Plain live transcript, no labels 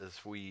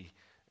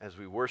as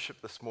we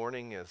worship this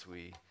morning, as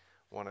we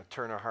want to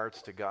turn our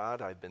hearts to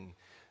God, I've been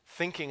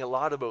thinking a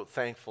lot about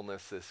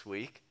thankfulness this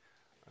week.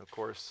 Of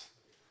course,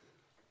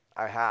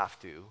 I have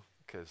to,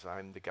 because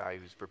I'm the guy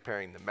who's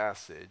preparing the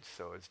message,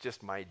 so it's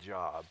just my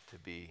job to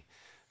be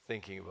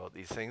thinking about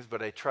these things.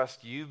 But I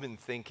trust you've been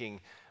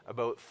thinking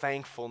about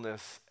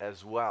thankfulness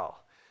as well.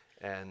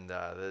 And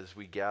as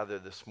we gather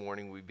this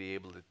morning, we be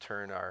able to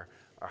turn our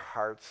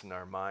hearts and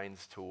our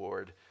minds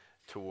toward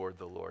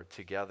the Lord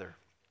together.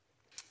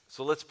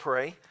 So let's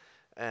pray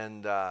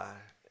and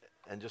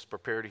just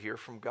prepare to hear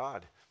from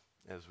God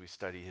as we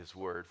study His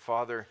Word.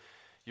 Father,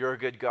 you're a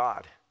good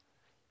God.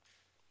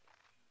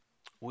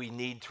 We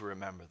need to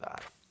remember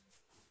that.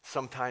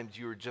 Sometimes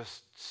you're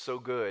just so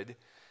good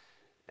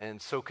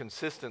and so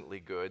consistently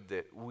good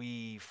that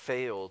we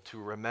fail to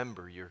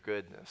remember your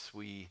goodness.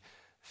 We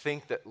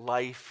think that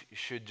life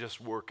should just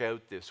work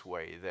out this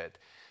way, that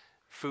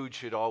food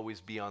should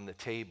always be on the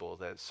table,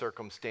 that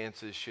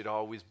circumstances should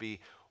always be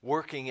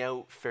working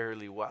out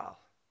fairly well.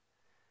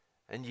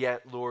 And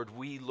yet, Lord,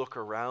 we look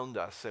around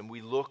us and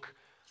we look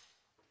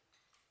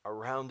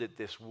around at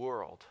this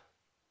world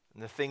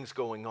and the things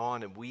going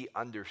on, and we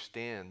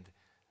understand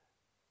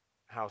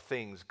how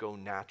things go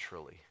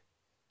naturally.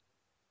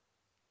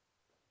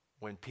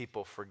 When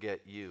people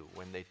forget you,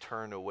 when they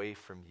turn away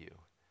from you,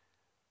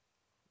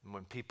 and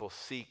when people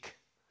seek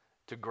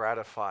to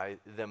gratify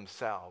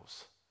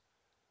themselves,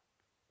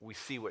 we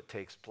see what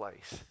takes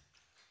place.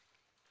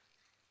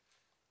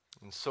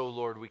 And so,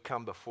 Lord, we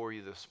come before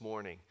you this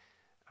morning,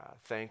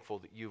 thankful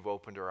that you've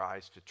opened our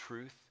eyes to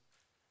truth,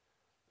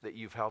 that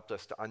you've helped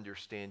us to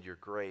understand your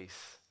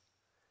grace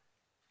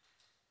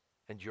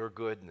and your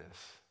goodness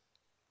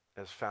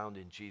as found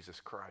in Jesus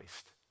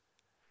Christ.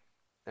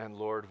 And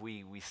Lord,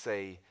 we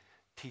say,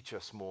 teach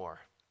us more.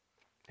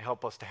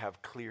 Help us to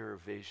have clearer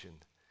vision.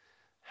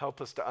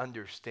 Help us to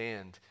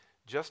understand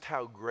just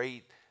how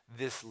great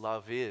this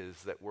love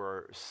is that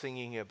we're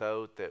singing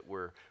about, that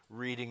we're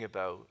reading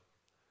about.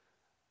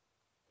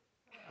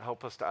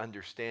 Help us to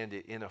understand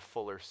it in a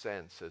fuller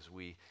sense as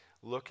we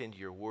look into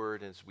your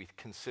word, as we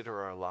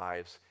consider our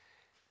lives,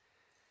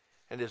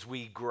 and as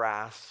we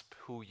grasp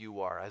who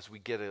you are, as we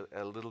get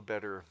a little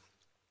better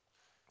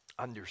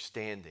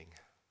understanding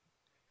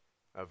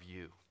of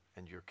you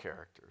and your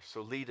character.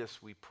 So lead us,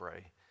 we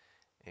pray,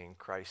 in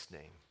Christ's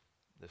name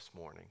this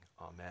morning.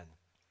 Amen.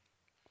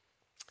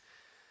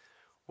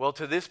 Well,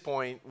 to this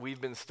point, we've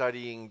been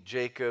studying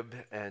Jacob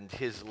and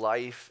his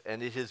life,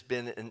 and it has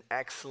been an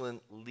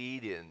excellent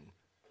lead-in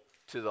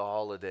to the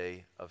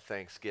holiday of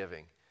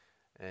Thanksgiving.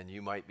 And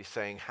you might be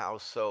saying, how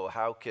so?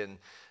 How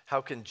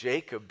can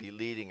Jacob be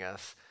leading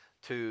us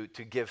to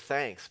give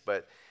thanks?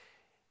 But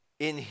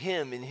in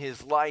him, in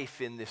his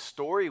life, in this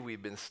story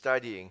we've been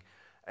studying,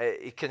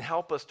 it can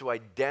help us to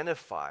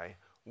identify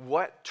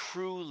what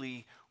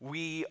truly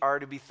we are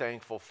to be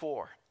thankful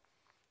for.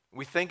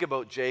 We think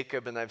about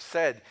Jacob, and I've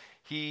said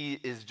he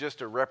is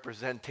just a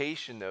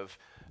representation of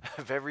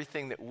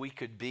everything that we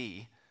could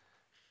be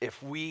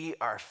if we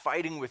are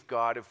fighting with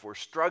God, if we're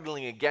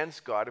struggling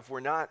against God, if we're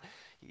not,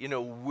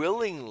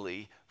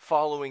 willingly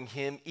following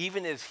him,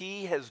 even as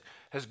he has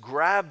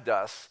grabbed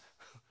us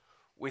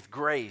with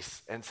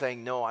grace and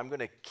saying, no, I'm going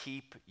to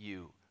keep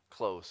you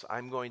close.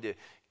 I'm going to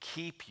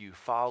keep you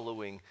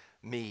following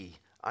me.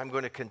 I'm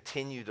going to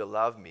continue to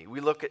love me. We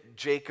look at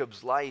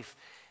Jacob's life,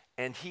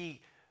 and he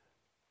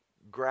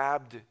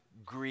grabbed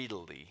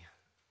greedily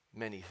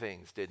many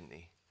things, didn't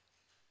he?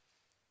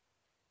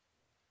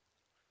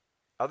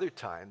 Other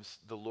times,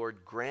 the Lord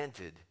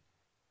granted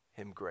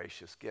him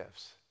gracious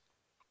gifts.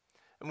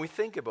 And we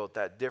think about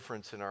that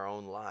difference in our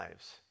own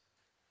lives.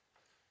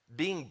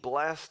 Being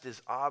blessed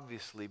is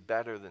obviously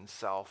better than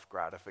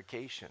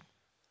self-gratification.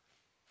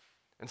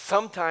 And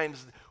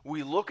sometimes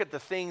we look at the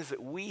things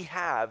that we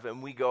have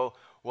and we go,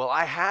 well,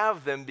 I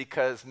have them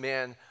because,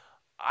 man,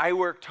 I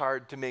worked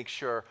hard to make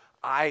sure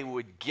I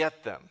would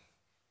get them.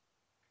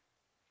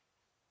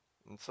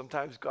 And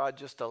sometimes God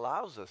just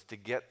allows us to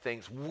get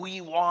things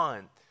we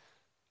want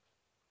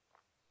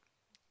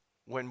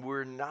when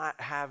we're not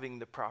having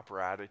the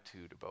proper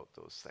attitude about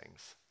those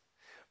things.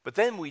 But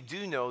then we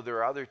do know there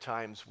are other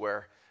times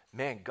where,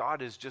 man,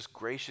 God has just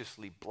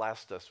graciously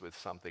blessed us with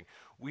something.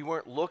 We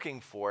weren't looking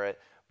for it,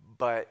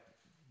 but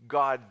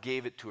God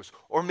gave it to us.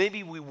 Or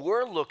maybe we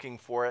were looking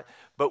for it,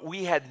 but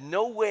we had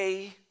no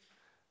way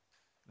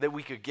that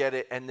we could get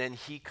it, and then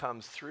he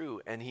comes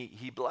through and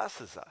he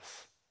blesses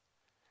us.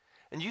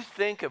 And you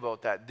think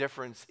about that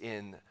difference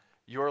in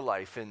your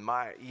life, in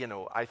my,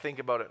 I think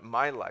about it in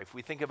my life.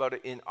 We think about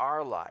it in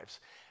our lives.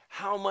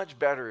 How much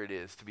better it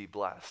is to be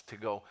blessed, to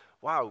go,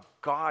 wow,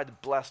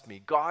 God blessed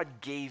me.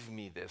 God gave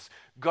me this.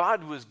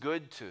 God was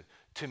good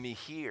to me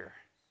here.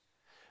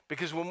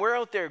 Because when we're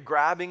out there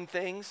grabbing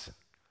things,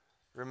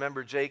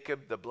 remember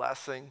Jacob, the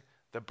blessing,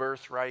 the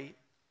birthright,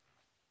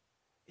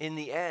 in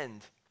the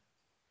end,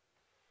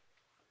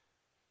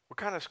 we're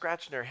kind of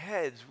scratching our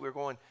heads. We're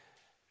going,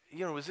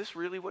 is this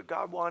really what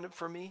God wanted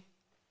for me?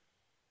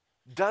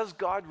 Does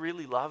God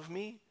really love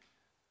me?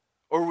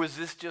 Or was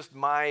this just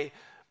my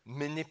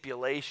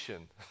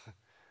manipulation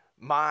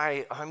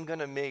I'm going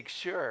to make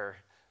sure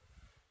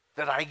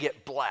that I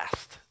get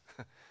blessed.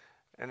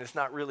 And it's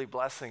not really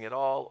blessing at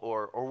all,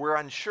 or we're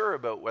unsure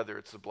about whether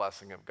it's the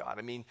blessing of God.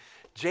 I mean,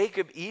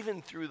 Jacob,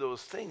 even through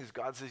those things,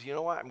 God says, you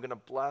know what, I'm going to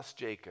bless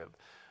Jacob,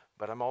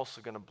 but I'm also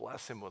going to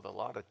bless him with a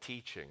lot of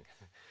teaching,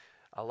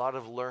 a lot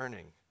of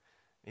learning.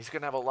 He's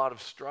going to have a lot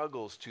of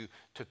struggles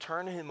to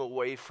turn him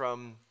away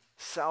from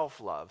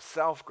self-love,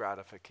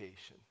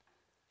 self-gratification,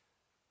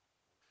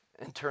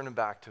 and turn him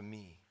back to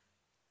me.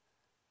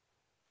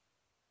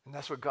 And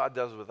that's what God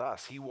does with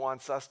us. He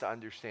wants us to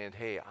understand,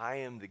 hey, I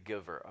am the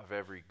giver of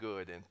every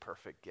good and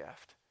perfect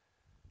gift.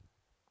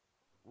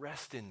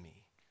 Rest in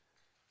me.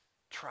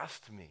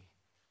 Trust me.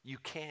 You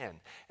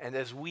can. And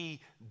as we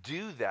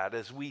do that,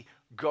 as we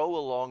go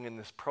along in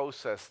this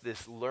process,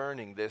 this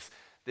learning,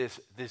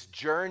 this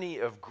journey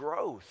of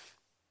growth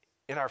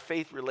in our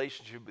faith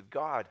relationship with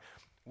God,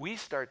 we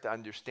start to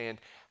understand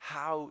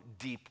how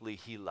deeply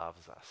he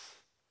loves us.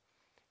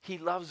 He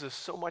loves us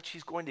so much,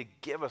 he's going to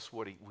give us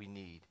what we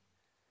need.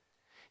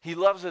 He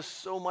loves us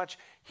so much,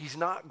 he's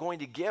not going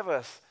to give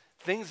us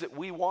things that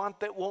we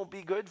want that won't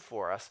be good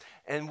for us.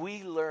 And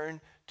we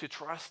learn to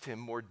trust him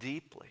more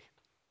deeply.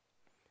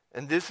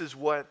 And this is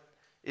what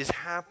is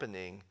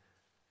happening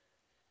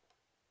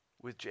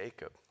with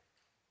Jacob.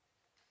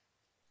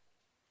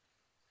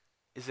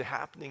 Is it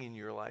happening in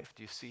your life?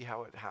 Do you see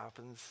how it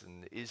happens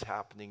and is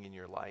happening in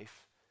your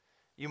life?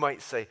 You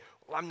might say,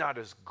 well, I'm not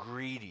as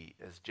greedy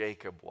as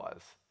Jacob was.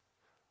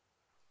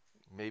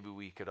 Maybe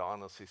we could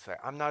honestly say,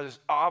 I'm not as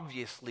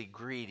obviously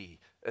greedy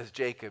as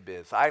Jacob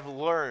is. I've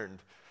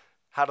learned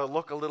how to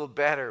look a little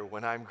better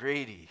when I'm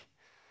greedy,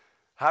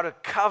 how to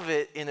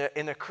covet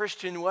in a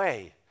Christian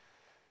way.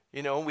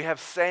 You know, we have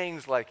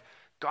sayings like,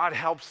 God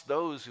helps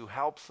those who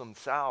helps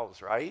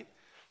themselves, right?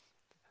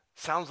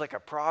 Sounds like a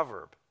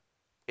proverb.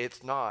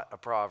 It's not a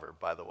proverb,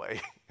 by the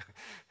way.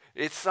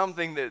 It's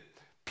something that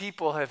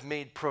people have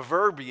made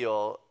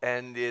proverbial,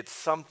 and it's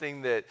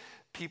something that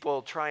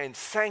people try and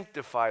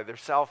sanctify their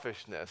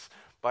selfishness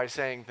by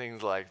saying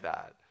things like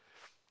that.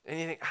 And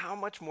you think, how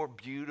much more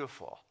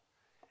beautiful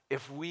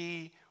if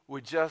we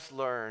would just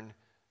learn,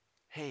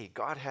 hey,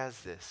 God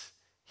has this.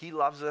 He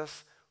loves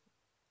us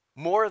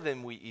more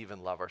than we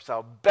even love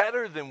ourselves,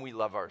 better than we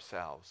love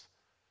ourselves.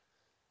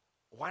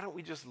 Why don't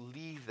we just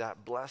leave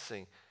that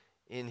blessing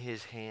in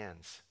his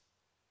hands?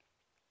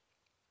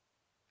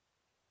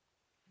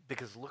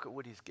 Because look at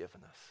what he's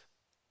given us.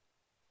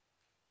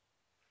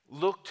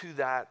 Look to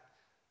that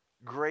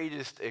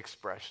greatest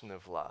expression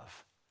of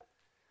love,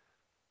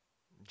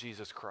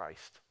 Jesus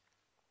Christ,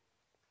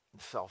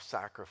 the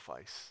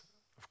self-sacrifice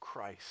of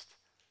Christ,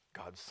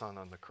 God's Son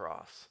on the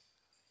cross.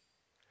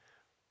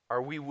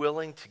 Are we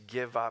willing to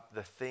give up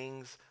the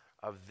things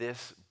of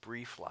this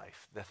brief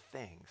life, the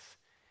things,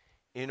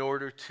 in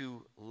order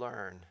to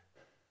learn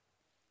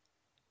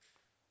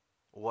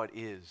what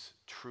is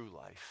true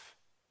life,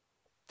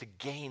 to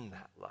gain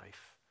that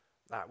life,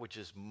 that which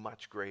is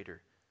much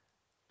greater?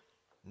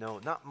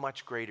 No, not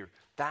much greater.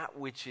 That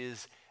which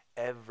is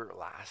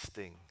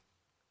everlasting.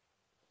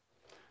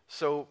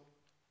 So,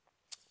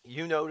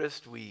 you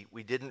noticed we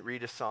didn't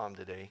read a psalm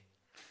today.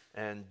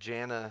 And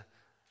Jana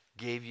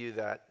gave you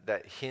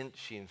that hint.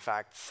 She, in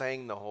fact,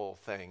 sang the whole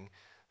thing.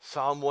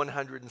 Psalm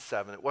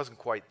 107. It wasn't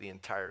quite the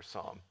entire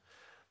psalm.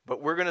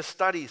 But we're going to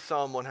study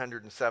Psalm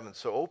 107.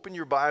 So open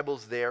your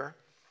Bibles there.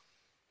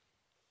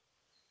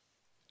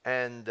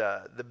 And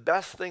the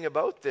best thing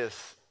about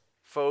this,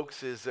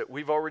 folks, is that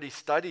we've already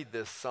studied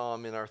this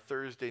psalm in our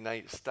Thursday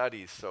night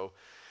studies. So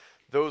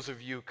those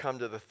of you who come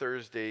to the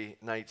Thursday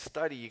night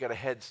study, you got a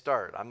head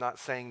start. I'm not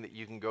saying that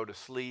you can go to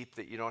sleep,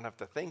 that you don't have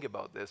to think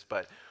about this,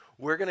 but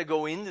we're going to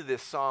go into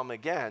this psalm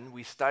again.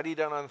 We studied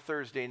it on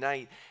Thursday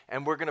night,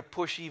 and we're going to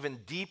push even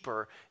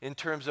deeper in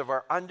terms of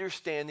our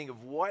understanding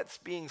of what's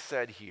being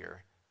said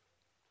here,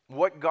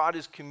 what God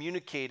is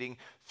communicating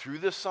through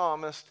the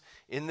psalmist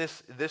in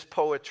this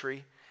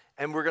poetry.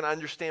 And we're going to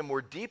understand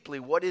more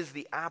deeply what is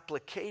the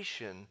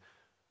application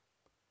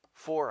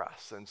for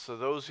us. And so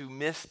those who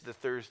missed the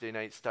Thursday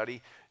night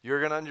study, you're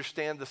going to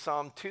understand the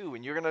psalm too.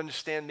 And you're going to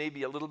understand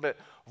maybe a little bit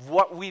of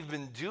what we've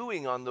been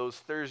doing on those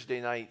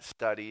Thursday night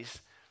studies.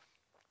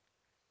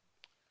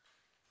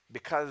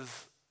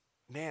 Because,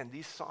 man,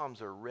 these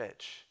psalms are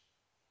rich.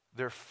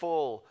 They're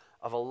full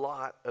of a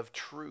lot of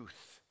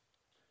truth.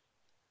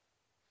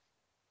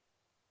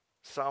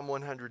 Psalm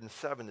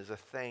 107 is a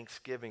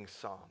thanksgiving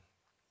psalm.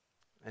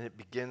 And it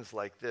begins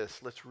like this.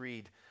 Let's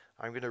read.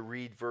 I'm going to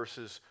read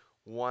verses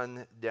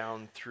 1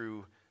 down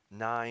through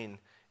 9.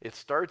 It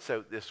starts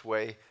out this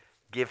way.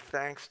 Give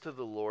thanks to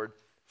the Lord,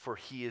 for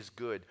he is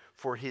good.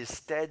 For his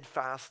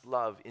steadfast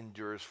love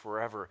endures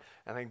forever.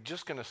 And I'm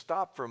just going to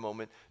stop for a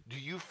moment. Do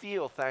you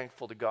feel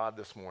thankful to God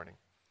this morning?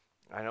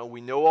 I know we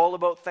know all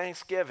about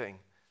Thanksgiving.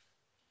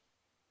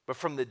 But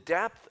from the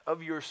depth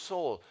of your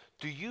soul,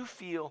 do you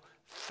feel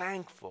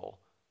thankful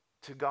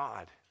to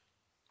God?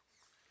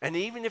 And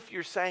even if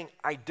you're saying,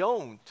 I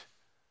don't,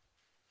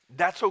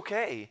 that's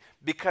okay,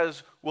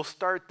 because we'll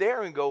start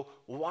there and go,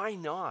 why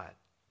not?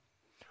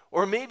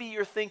 Or maybe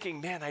you're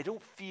thinking, man, I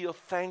don't feel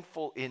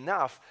thankful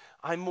enough.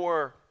 I'm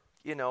more,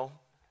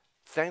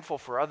 thankful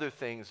for other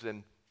things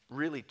than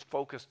really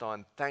focused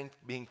on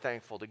being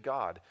thankful to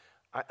God.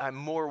 I'm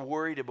more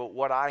worried about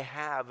what I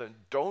have and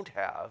don't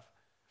have.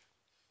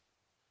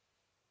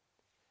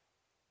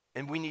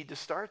 And we need to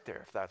start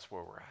there if that's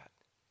where we're at.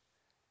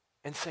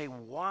 And say,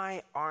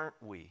 why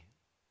aren't we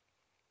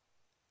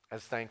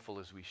as thankful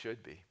as we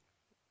should be?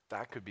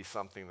 That could be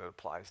something that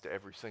applies to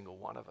every single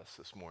one of us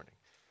this morning.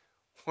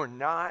 We're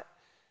not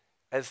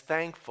as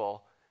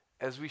thankful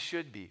as we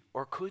should be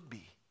or could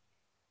be.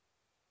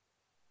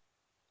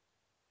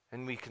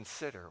 And we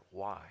consider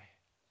why.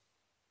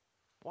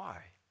 Why?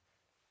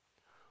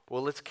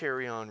 Well, let's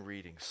carry on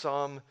reading.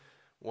 Psalm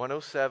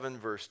 107,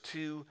 verse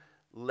 2,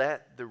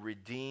 let the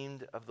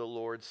redeemed of the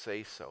Lord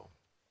say so,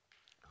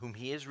 whom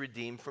he has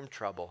redeemed from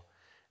trouble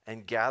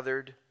and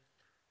gathered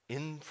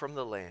in from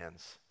the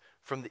lands,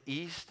 from the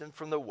east and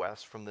from the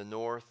west, from the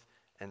north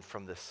and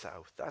from the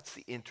south. That's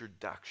the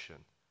introduction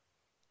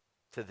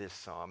to this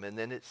psalm. And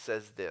then it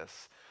says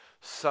this,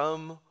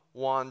 some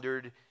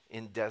wandered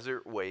in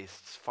desert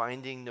wastes,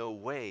 finding no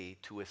way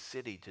to a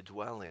city to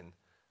dwell in.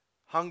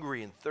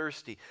 Hungry and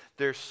thirsty,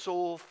 their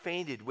soul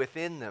fainted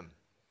within them.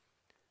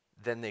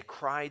 Then they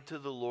cried to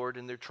the Lord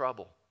in their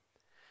trouble,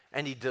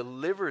 and he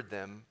delivered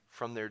them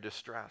from their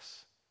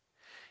distress.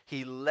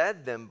 He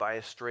led them by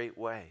a straight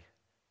way,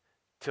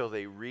 till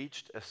they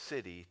reached a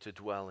city to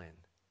dwell in.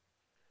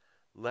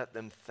 Let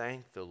them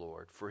thank the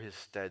Lord for his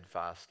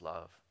steadfast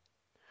love,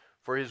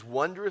 for his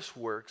wondrous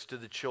works to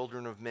the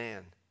children of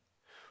man.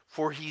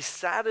 For he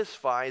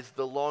satisfies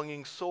the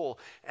longing soul,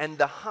 and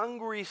the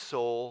hungry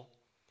soul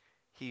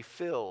he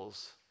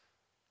fills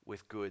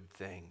with good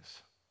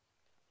things.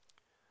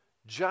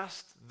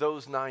 Just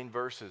those 9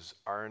 verses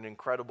are an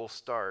incredible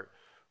start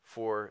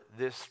for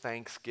this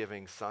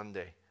Thanksgiving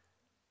Sunday.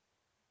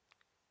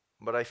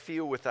 But I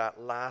feel with that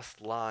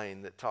last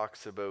line that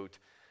talks about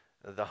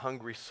the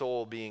hungry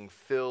soul being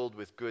filled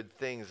with good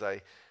things,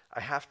 I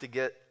have to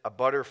get a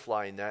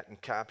butterfly net and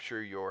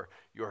capture your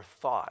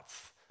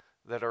thoughts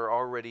that are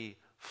already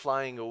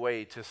flying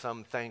away to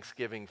some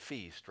Thanksgiving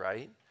feast,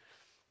 right?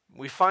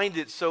 We find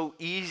it so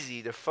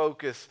easy to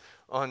focus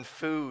on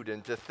food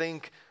and to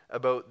think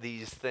about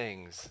these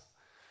things.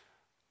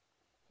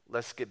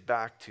 Let's get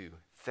back to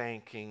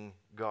thanking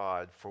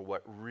God for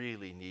what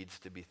really needs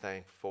to be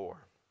thanked for.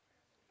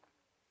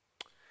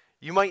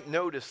 You might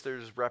notice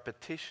there's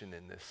repetition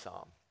in this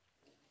psalm.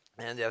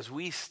 And as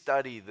we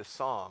study the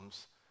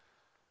Psalms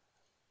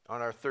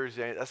on our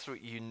Thursday night, that's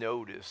what you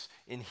notice.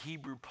 In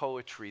Hebrew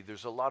poetry,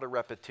 there's a lot of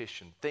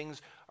repetition.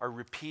 Things are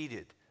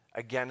repeated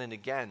again and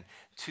again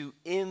to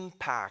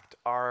impact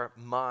our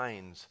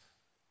minds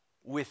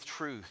with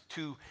truth,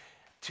 to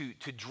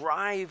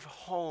drive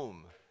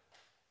home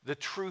the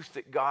truth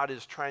that God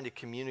is trying to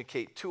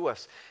communicate to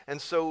us.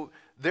 And so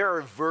there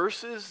are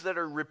verses that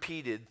are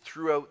repeated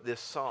throughout this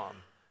psalm.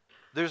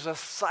 There's a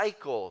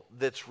cycle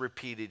that's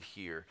repeated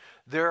here.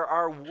 There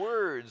are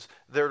words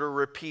that are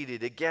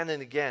repeated again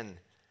and again.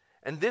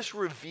 And this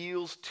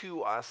reveals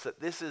to us that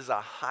this is a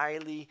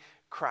highly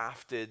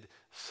crafted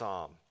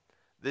psalm.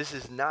 This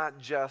is not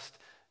just,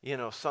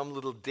 some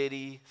little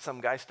ditty. Some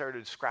guy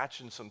started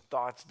scratching some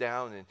thoughts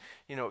down and,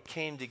 it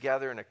came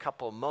together in a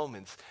couple of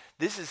moments.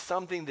 This is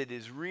something that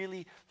is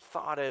really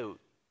thought out,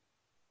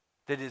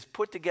 that is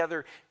put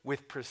together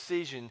with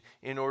precision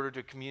in order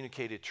to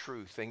communicate a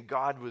truth. And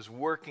God was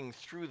working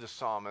through the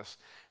psalmist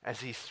as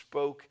he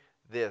spoke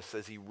this,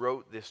 as he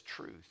wrote this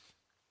truth.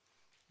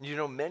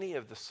 Many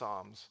of the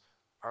psalms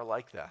are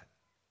like that.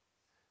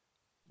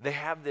 They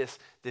have this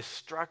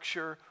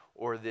structure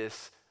or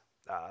this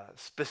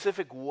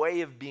specific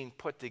way of being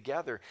put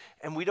together,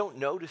 and we don't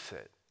notice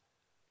it.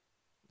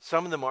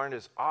 Some of them aren't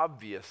as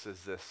obvious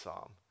as this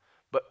psalm,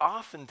 but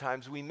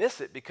oftentimes we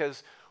miss it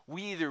because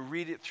we either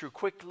read it through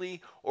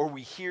quickly or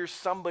we hear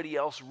somebody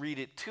else read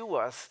it to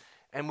us,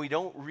 and we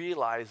don't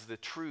realize the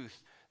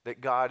truth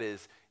that God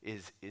is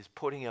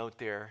putting out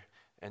there,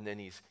 and then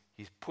he's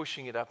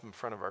pushing it up in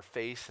front of our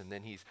face, and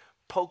then he's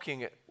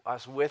poking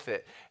us with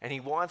it, and he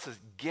wants us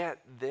to get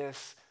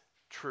this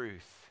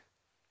truth.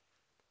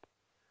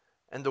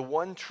 And the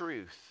one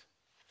truth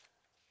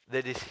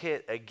that is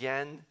hit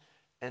again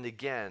and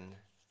again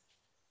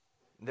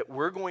that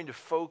we're going to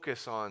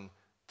focus on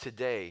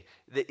today,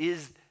 that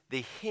is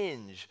the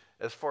hinge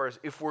as far as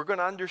if we're going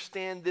to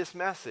understand this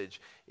message,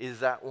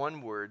 is that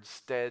one word,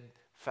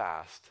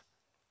 steadfast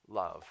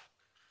love.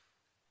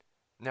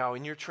 Now,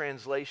 in your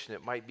translation,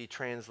 it might be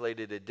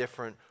translated a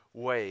different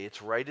way.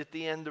 It's right at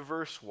the end of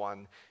verse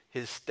 1.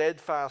 His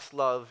steadfast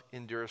love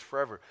endures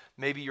forever.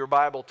 Maybe your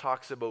Bible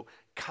talks about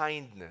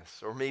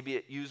kindness, or maybe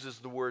it uses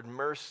the word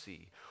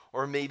mercy,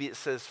 or maybe it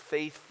says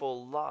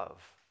faithful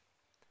love.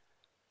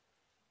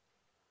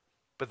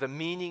 But the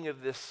meaning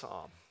of this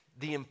psalm,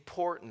 the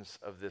importance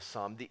of this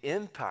psalm, the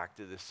impact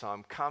of this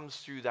psalm comes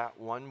through that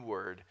one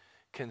word,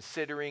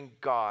 considering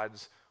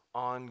God's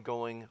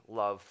ongoing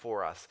love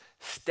for us.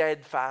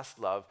 Steadfast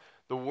love.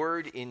 The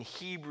word in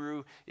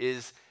Hebrew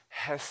is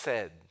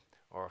hesed,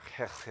 or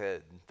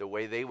chesed, the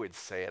way they would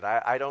say it.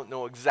 I don't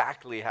know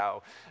exactly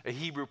how a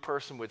Hebrew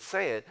person would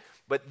say it,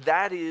 but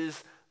that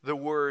is the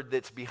word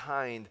that's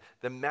behind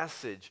the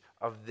message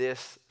of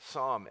this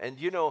psalm. And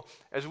you know,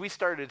 as we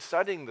started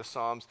studying the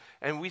Psalms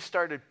and we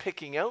started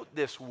picking out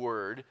this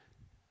word,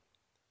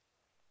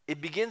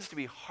 it begins to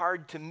be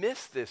hard to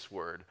miss this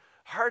word.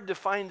 Hard to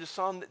find a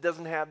psalm that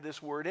doesn't have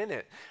this word in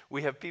it.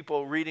 We have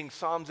people reading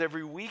Psalms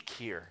every week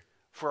here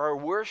for our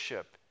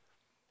worship.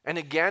 And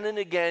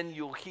again,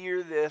 you'll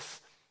hear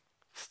this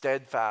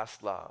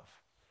steadfast love.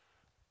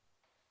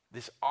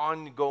 This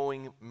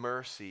ongoing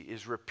mercy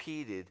is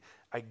repeated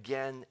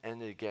again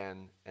and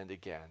again and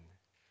again.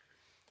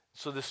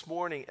 So this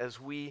morning,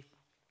 as we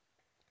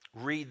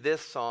read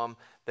this psalm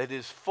that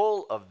is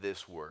full of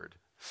this word,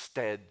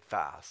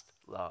 steadfast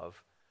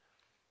love,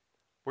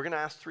 we're going to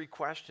ask 3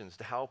 questions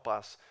to help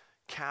us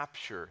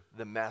capture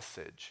the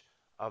message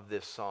of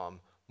this psalm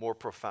more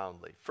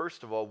profoundly.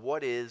 First of all,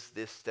 what is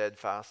this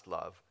steadfast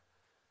love?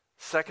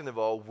 Second of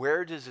all,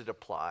 where does it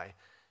apply?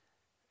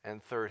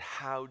 And third,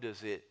 how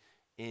does it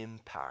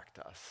impact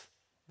us?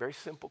 Very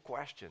simple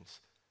questions.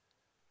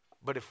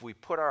 But if we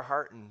put our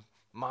heart and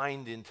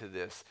mind into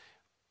this,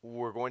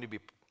 we're going to be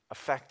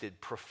affected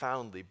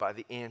profoundly by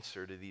the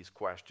answer to these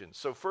questions.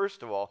 So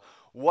first of all,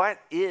 what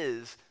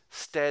is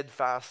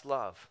steadfast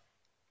love?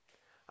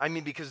 I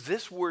mean, because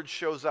this word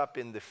shows up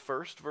in the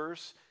first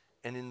verse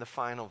and in the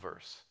final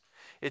verse.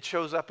 It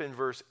shows up in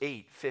verse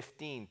 8,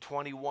 15,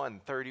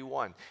 21,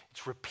 31.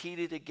 It's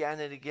repeated again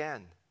and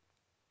again.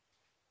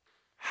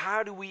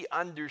 How do we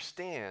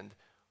understand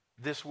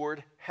this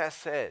word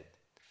hesed?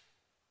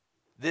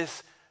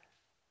 This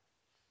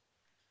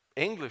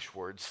English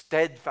word,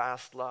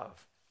 steadfast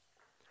love.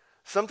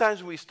 Sometimes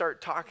when we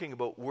start talking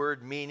about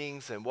word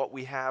meanings and what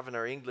we have in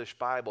our English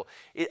Bible,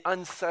 it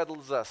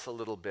unsettles us a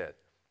little bit.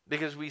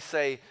 Because we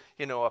say,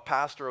 you know, a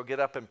pastor will get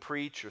up and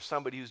preach, or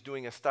somebody who's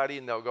doing a study,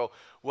 and they'll go,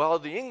 well,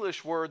 the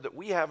English word that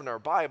we have in our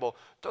Bible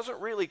doesn't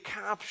really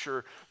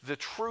capture the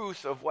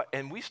truth of what,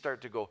 and we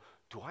start to go,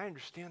 do I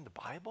understand the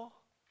Bible?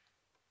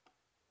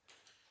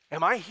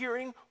 Am I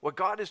hearing what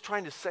God is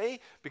trying to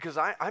say? Because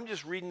I'm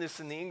just reading this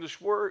in the English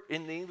word,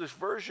 in the English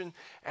version,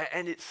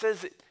 and it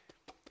says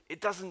it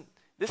doesn't,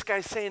 this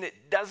guy's saying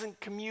it doesn't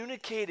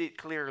communicate it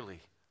clearly.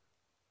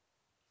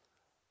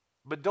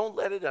 But don't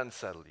let it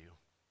unsettle you.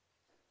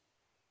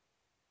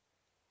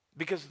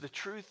 Because the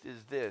truth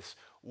is this: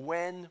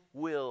 when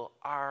will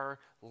our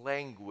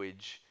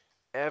language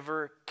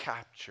ever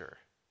capture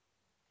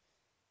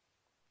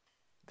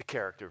the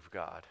character of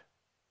God?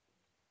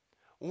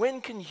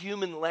 When can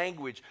human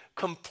language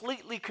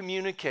completely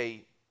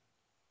communicate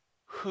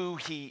who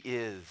He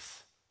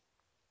is?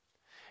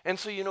 And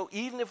so, you know,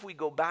 even if we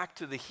go back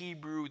to the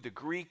Hebrew, the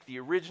Greek, the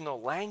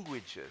original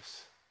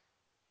languages,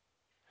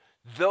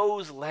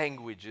 those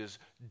languages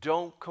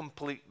don't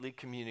completely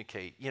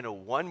communicate. You know,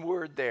 one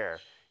word there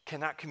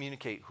cannot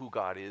communicate who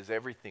God is,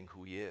 everything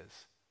who He is.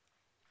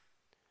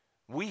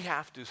 We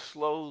have to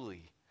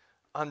slowly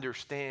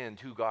understand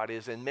who God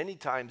is, and many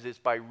times it's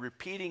by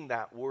repeating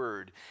that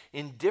word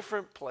in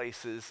different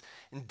places,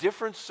 in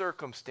different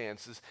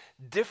circumstances,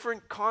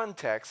 different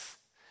contexts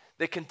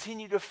that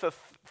continue to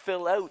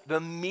fill out the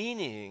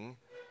meaning,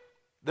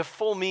 the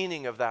full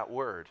meaning of that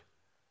word.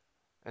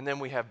 And then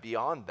we have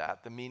beyond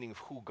that the meaning of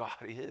who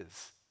God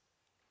is.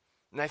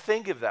 And I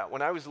think of that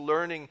when I was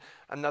learning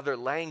another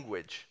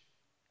language.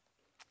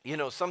 You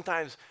know,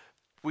 sometimes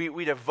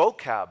we'd have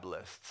vocab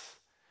lists,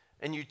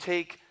 and you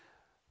take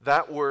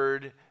that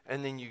word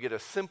and then you get a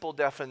simple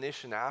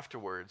definition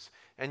afterwards,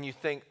 and you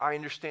think, I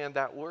understand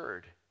that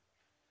word.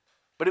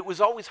 But it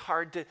was always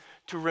hard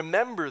to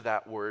remember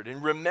that word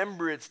and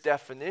remember its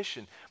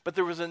definition. But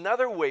there was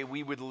another way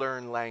we would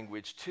learn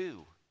language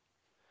too.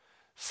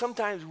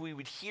 Sometimes we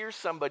would hear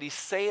somebody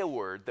say a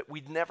word that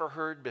we'd never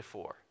heard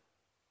before,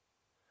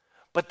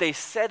 but they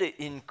said it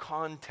in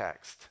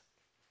context.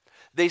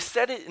 They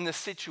said it in a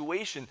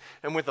situation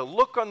and with a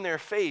look on their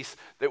face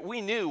that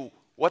we knew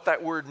what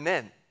that word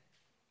meant.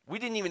 We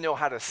didn't even know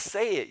how to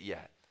say it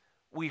yet.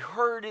 We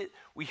heard it,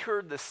 we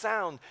heard the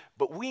sound,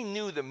 but we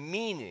knew the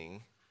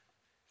meaning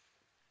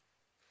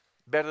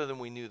better than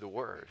we knew the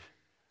word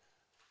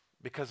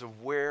because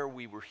of where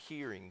we were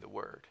hearing the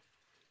word.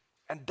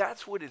 And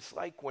that's what it's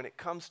like when it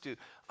comes to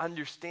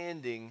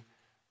understanding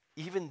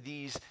even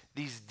these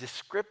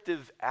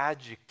descriptive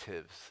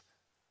adjectives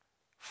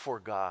for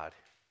God.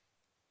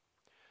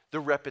 The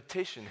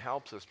repetition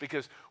helps us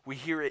because we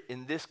hear it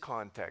in this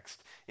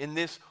context, in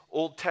this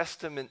Old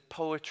Testament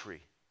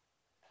poetry,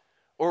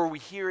 or we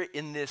hear it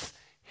in this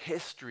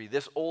history,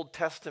 this Old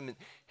Testament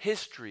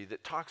history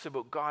that talks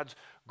about God's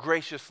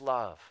gracious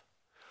love,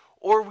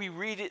 or we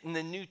read it in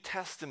the New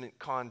Testament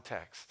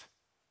context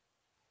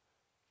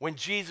when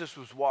Jesus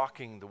was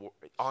walking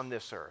on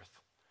this earth,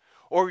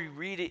 or we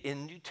read it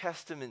in New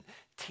Testament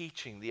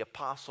teaching, the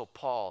Apostle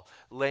Paul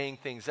laying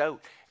things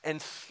out,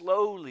 and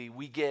slowly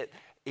we get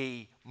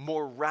a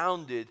more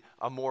rounded,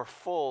 a more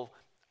full,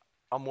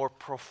 a more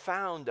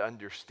profound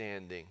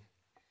understanding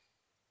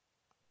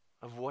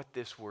of what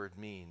this word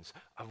means,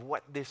 of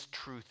what this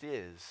truth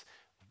is,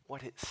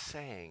 what it's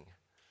saying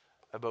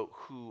about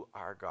who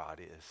our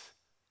God is.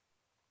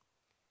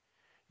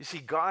 You see,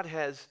 God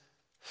has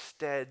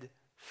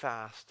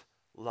steadfast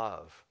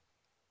love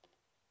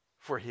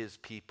for his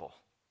people.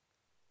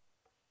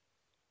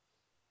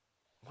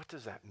 What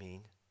does that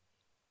mean?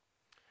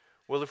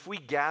 Well, if we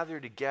gather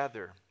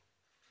together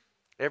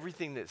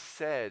everything that's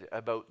said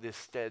about this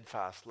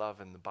steadfast love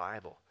in the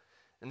Bible,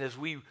 and as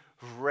we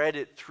read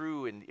it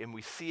through and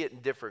we see it in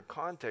different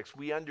contexts,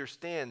 we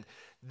understand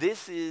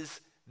this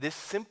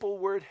simple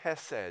word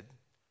hesed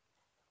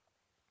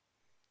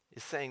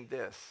is saying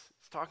this.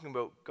 It's talking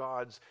about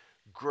God's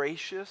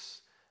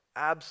gracious,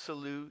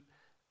 absolute,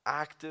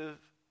 active,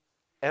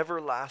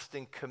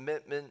 everlasting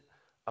commitment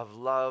of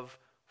love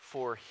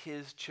for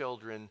his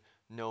children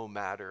no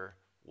matter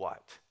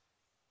what.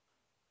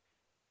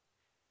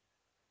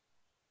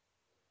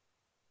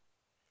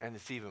 And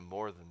it's even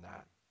more than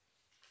that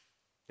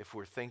if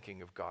we're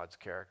thinking of God's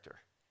character.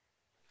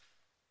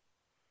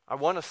 I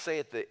want to say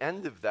at the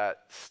end of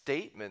that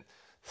statement,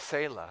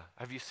 Selah.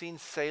 Have you seen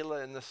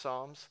Selah in the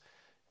Psalms?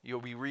 You'll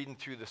be reading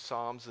through the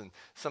Psalms, and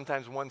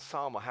sometimes one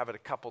psalm will have it a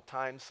couple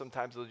times.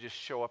 Sometimes it'll just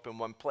show up in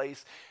one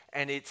place.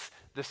 And it's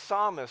the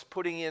psalmist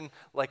putting in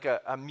like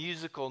a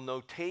musical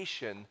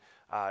notation,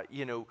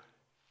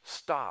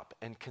 stop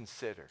and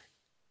consider.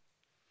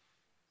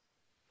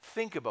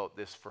 Think about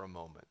this for a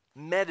moment.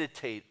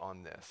 Meditate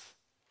on this.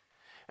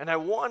 And I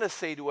want to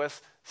say to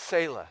us,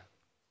 Selah.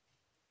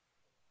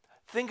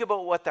 Think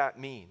about what that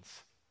means.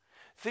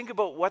 Think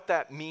about what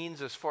that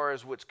means as far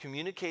as what's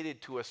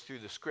communicated to us through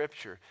the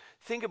scripture.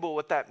 Think about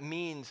what that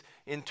means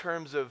in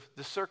terms of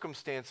the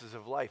circumstances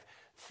of life.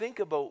 Think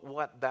about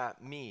what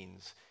that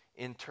means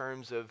in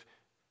terms of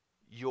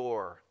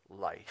your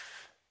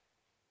life,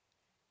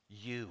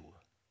 you,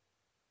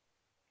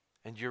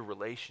 and your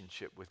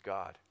relationship with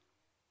God.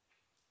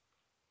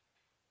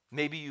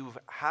 Maybe you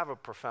have a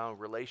profound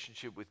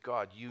relationship with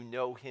God. You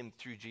know him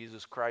through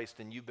Jesus Christ,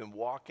 and you've been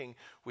walking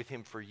with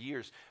him for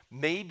years.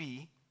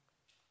 Maybe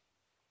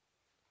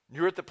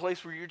you're at the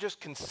place where you're just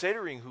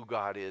considering who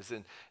God is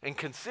and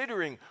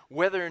considering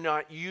whether or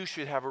not you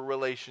should have a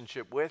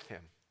relationship with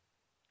him.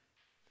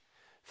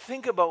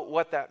 Think about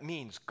what that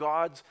means.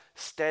 God's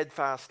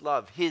steadfast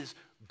love, his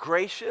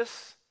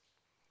gracious,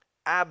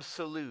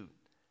 absolute,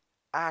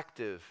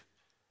 active,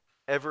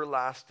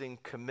 everlasting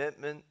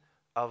commitment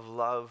of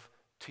love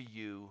to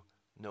you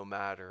no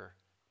matter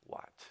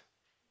what.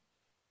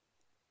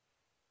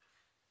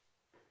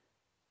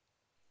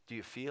 Do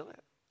you feel it?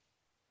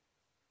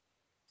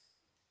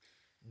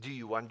 Do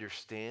you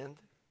understand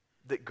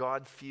that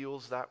God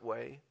feels that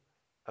way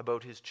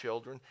about his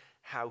children?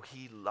 How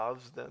he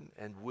loves them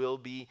and will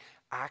be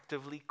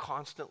actively,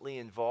 constantly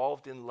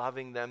involved in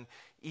loving them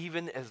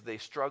even as they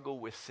struggle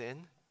with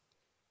sin?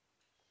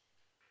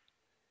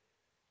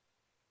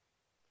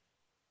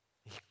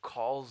 He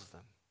calls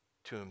them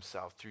to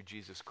himself through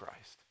Jesus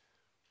Christ.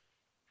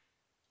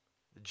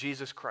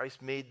 Jesus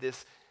Christ made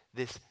this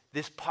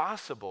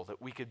possible, that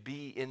we could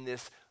be in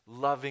this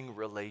loving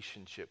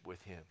relationship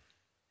with him.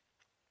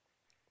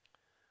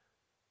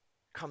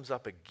 Comes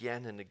up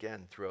again and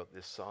again throughout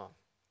this psalm.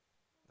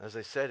 As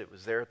I said, it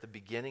was there at the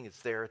beginning,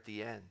 it's there at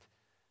the end.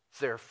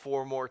 It's there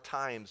 4 more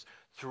times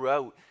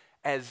throughout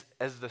as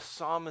the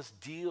psalmist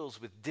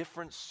deals with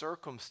different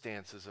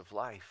circumstances of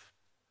life.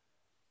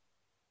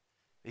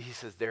 He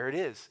says, there it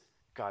is,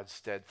 God's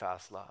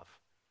steadfast love.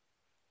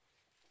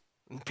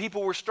 And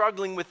people were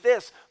struggling with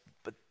this,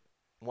 but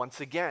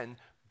once again,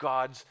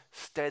 God's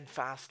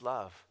steadfast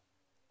love,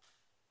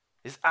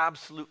 his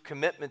absolute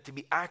commitment to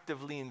be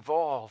actively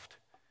involved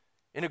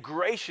in a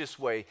gracious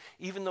way,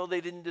 even though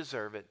they didn't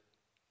deserve it.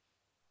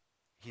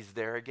 He's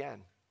there again.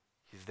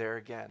 He's there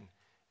again.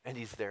 And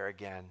he's there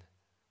again.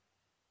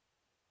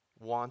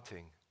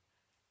 Wanting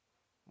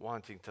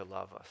to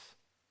love us.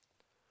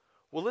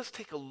 Well, let's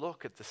take a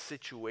look at the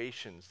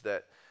situations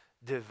that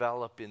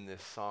develop in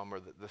this psalm,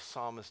 or that the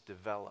psalmist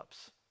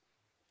develops.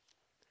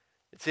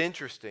 It's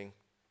interesting,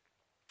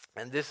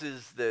 and this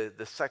is the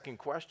second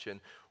question.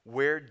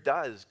 Where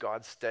does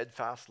God's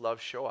steadfast love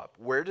show up?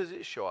 Where does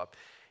it show up?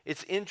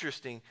 It's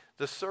interesting,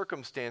 the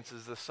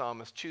circumstances the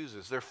psalmist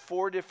chooses. There are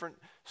 4 different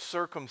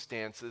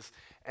circumstances,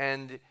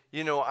 and,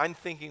 I'm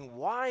thinking,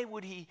 why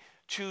would he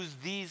choose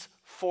these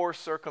 4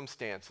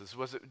 circumstances?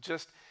 Was it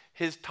just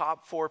his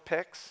top 4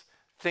 picks?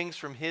 Things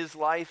from his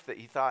life that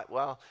he thought,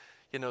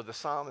 the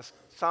psalm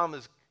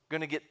is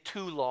going to get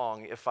too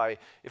long if I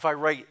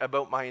write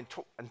about my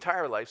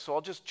entire life, so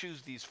I'll just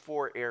choose these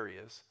 4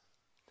 areas.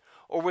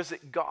 Or was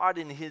it God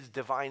in his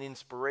divine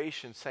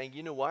inspiration saying,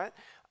 you know what?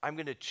 I'm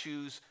going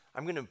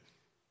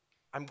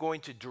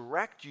to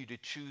direct you to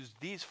choose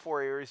these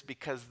 4 areas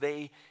because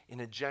they, in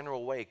a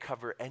general way,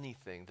 cover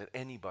anything that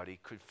anybody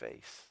could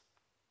face.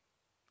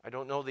 I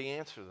don't know the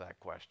answer to that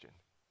question.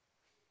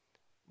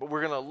 But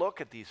we're going to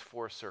look at these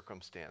 4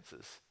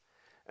 circumstances,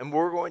 and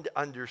we're going to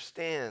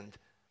understand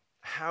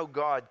how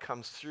God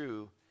comes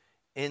through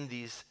in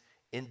these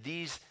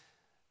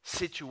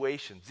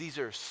situations. These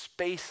are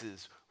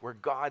spaces where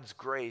God's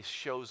grace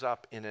shows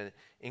up in an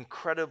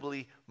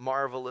incredibly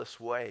marvelous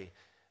way.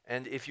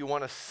 And if you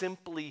want to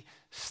simply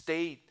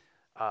state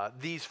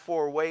these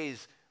 4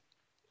 ways,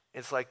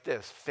 it's like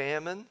this: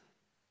 famine,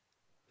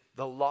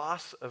 the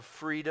loss of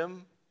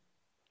freedom,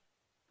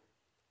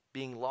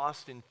 being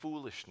lost in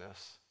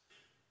foolishness,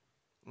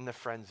 and the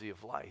frenzy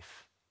of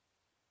life.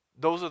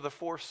 Those are the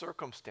 4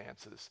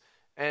 circumstances.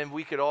 And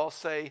we could all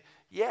say,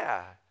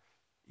 yeah,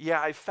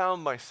 I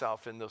found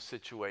myself in those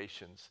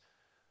situations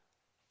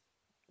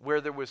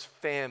where there was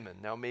famine.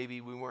 Now, maybe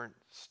we weren't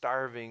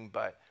starving,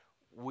 but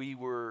we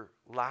were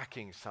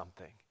lacking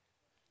something.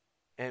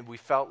 And we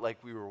felt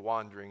like we were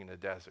wandering in a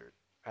desert,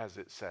 as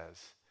it says.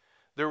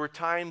 There were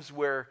times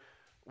where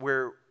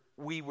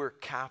we were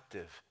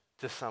captive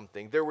to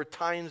something. There were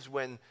times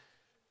when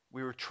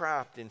we were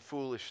trapped in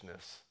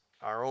foolishness,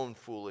 our own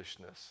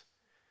foolishness.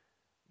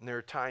 And there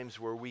are times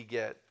where we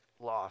get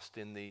lost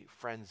in the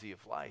frenzy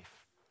of life.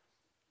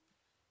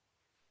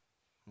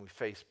 We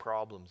face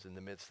problems in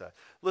the midst of that.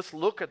 Let's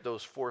look at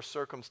those 4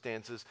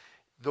 circumstances,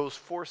 those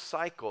 4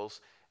 cycles,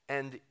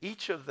 and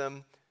each of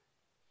them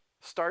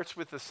starts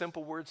with the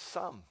simple word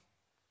some.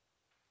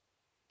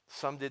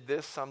 Some did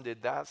this, some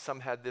did that, some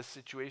had this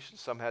situation,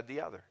 some had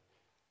the other.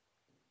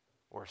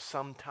 Or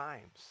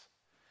sometimes.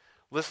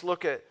 Let's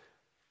look at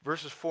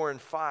verses 4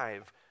 and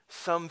 5.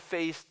 Some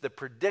faced the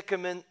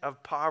predicament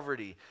of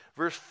poverty.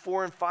 Verse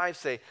 4 and 5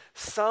 say,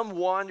 some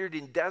wandered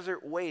in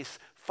desert wastes,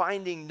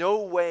 finding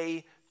no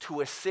way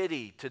to a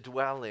city to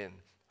dwell in,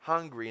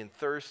 hungry and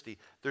thirsty.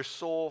 Their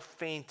soul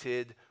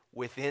fainted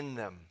within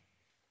them.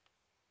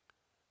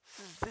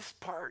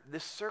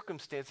 This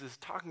circumstance is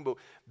talking about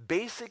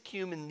basic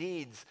human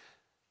needs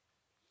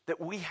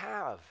that we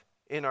have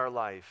in our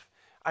life.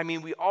 I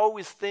mean, we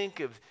always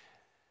think of,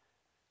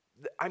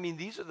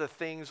 these are the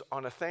things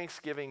on a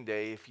Thanksgiving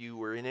day. If you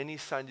were in any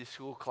Sunday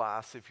school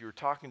class, if you were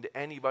talking to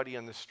anybody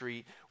on the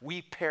street,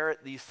 we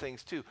parrot these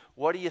things too.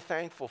 What are you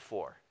thankful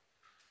for?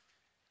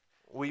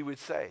 We would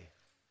say,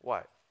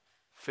 what?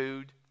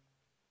 Food,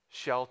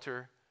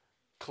 shelter,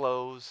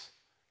 clothes,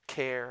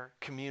 care,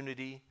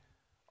 community,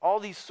 all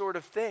these sort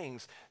of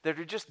things that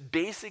are just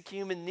basic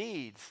human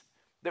needs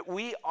that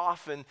we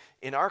often,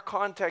 in our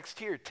context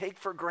here, take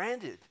for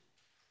granted.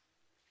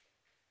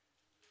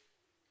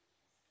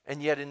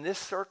 And yet in this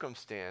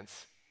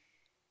circumstance,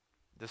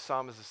 the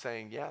psalmist is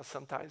saying, yeah,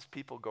 sometimes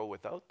people go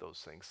without those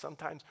things.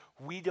 Sometimes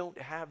we don't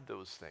have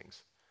those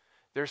things.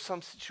 There's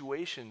some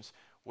situations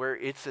where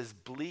it's as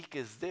bleak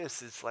as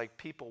this. It's like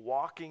people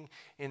walking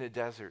in a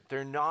desert.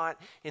 They're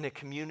not in a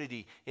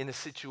community, in a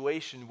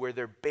situation where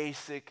their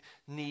basic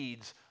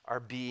needs are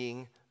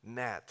being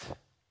met.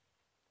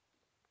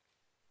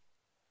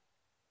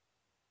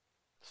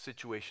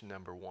 Situation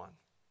number 1.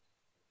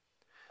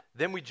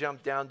 Then we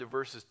jump down to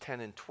verses 10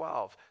 and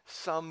 12.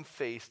 Some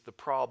faced the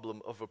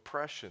problem of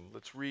oppression.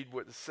 Let's read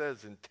what it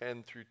says in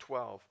 10 through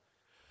 12.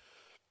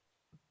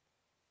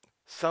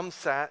 Some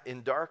sat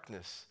in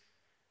darkness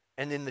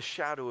and in the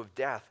shadow of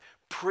death,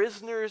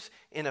 prisoners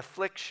in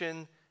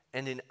affliction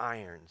and in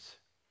irons,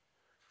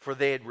 for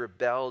they had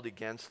rebelled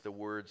against the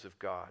words of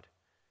God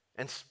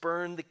and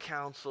spurned the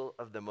counsel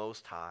of the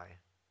Most High.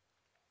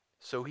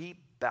 So he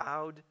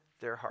bowed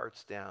their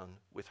hearts down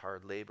with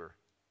hard labor.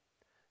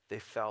 They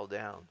fell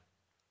down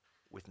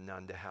with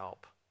none to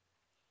help.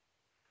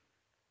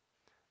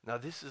 Now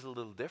this is a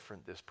little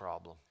different, this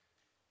problem.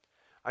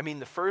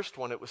 The first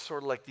one, it was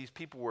sort of like these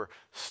people were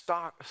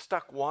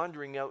stuck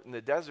wandering out in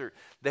the desert.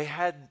 They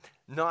had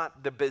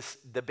not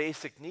the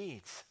basic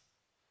needs.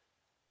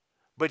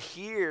 But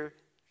here,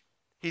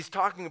 he's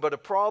talking about a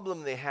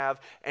problem they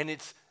have, and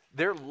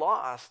they're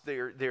lost.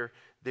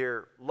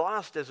 They're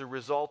lost as a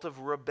result of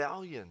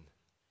rebellion.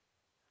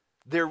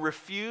 Their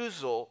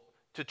refusal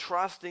to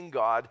trust in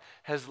God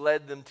has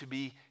led them to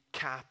be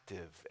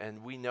captive.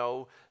 And we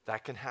know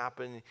that can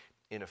happen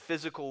in a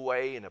physical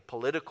way, in a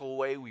political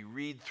way. We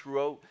read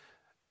throughout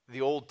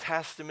the Old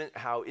Testament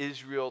how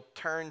Israel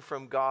turned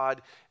from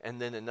God and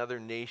then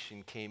another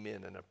nation came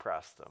in and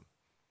oppressed them.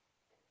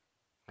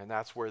 And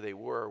that's where they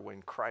were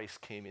when Christ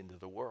came into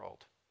the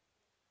world.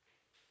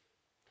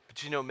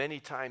 But many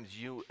times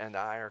you and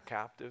I are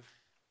captive.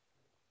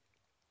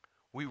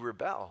 We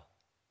rebel.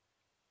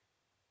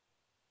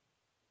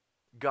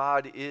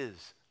 God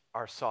is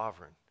our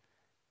sovereign.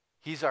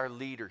 He's our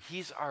leader.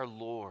 He's our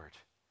Lord.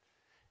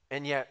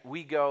 And yet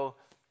we go,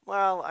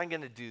 well, I'm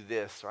going to do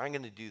this or I'm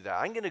going to do that.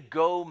 I'm going to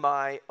go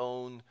my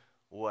own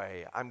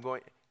way.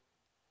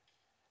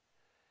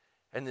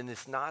 And then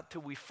it's not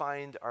till we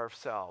find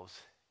ourselves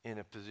in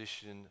a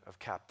position of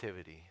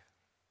captivity.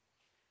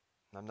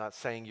 I'm not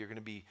saying you're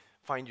going to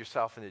find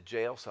yourself in a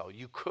jail cell.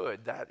 You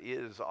could. That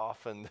is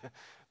often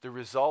the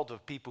result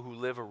of people who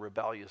live a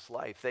rebellious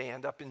life. They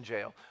end up in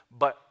jail.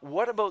 But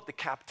what about the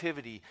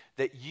captivity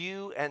that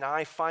you and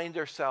I find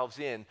ourselves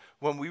in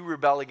when we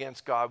rebel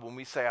against God, when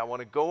we say, I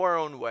want to go our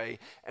own way,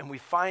 and we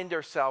find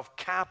ourselves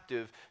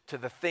captive to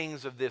the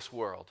things of this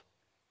world?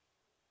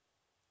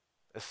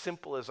 As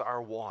simple as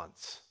our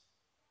wants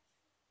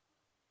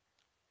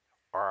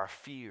or our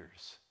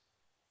fears.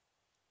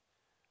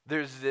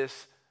 There's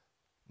this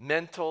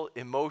mental,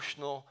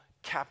 emotional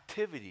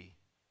captivity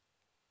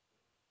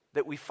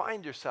that we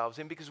find ourselves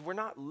in because we're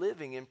not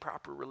living in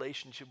proper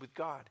relationship with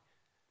God.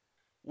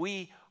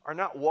 We are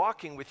not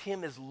walking with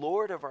him as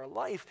Lord of our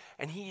life,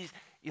 and he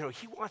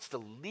wants to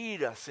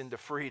lead us into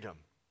freedom.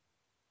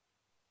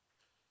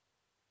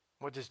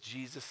 What does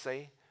Jesus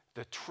say?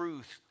 The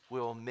truth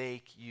will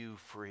make you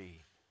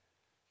free.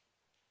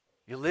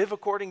 You live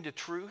according to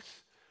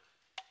truth,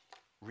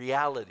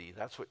 reality.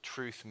 That's what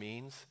truth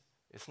means.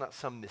 It's not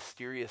some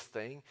mysterious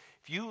thing.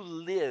 If you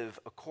live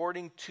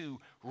according to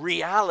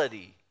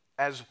reality,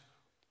 as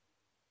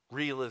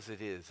real as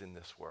it is in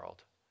this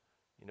world,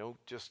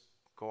 just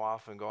go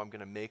off and go, I'm going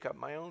to make up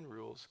my own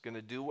rules, going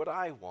to do what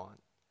I want.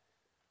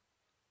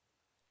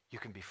 You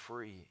can be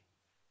free.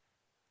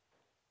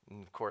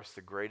 And of course,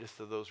 the greatest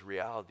of those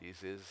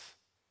realities is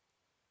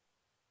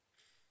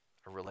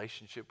a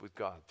relationship with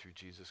God through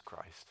Jesus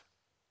Christ.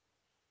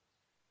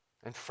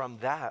 And from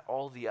that,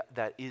 all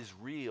that is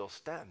real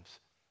stems.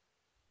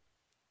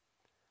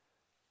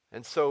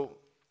 And so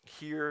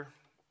here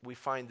we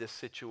find this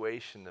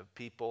situation of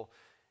people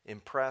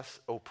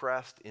oppressed,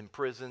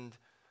 imprisoned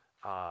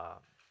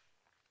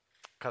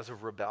because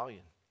of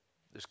rebellion.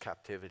 There's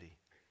captivity.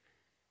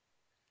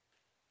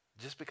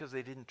 Just because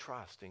they didn't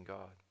trust in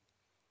God.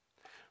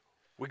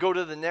 We go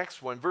to the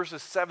next one,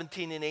 verses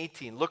 17 and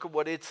 18. Look at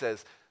what it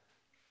says.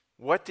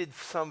 What did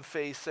some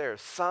face there?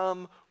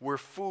 Some were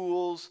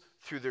fools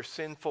through their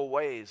sinful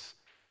ways.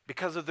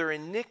 Because of their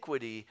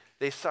iniquity,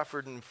 they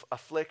suffered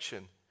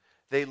affliction.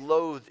 They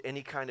loathed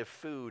any kind of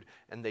food,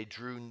 and they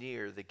drew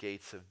near the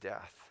gates of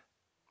death.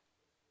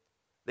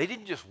 They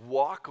didn't just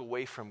walk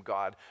away from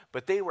God,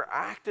 but they were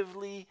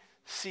actively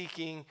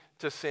seeking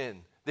to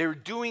sin. They were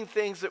doing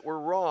things that were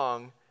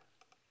wrong,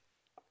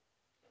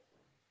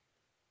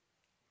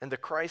 and the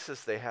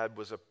crisis they had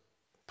was a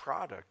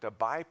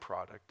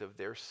byproduct of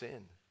their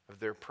sin, of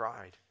their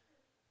pride.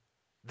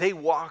 They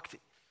walked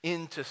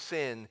into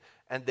sin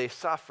and they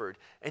suffered.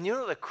 And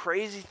the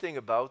crazy thing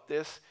about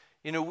this,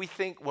 we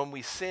think when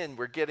we sin,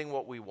 we're getting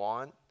what we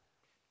want.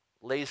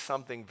 Lays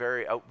something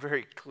out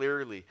very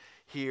clearly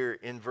here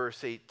in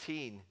verse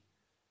 18.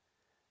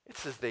 It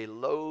says they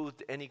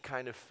loathed any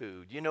kind of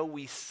food.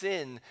 We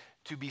sin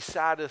to be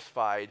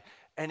satisfied.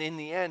 And in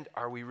the end,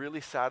 are we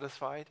really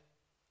satisfied?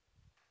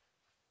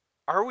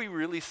 Are we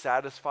really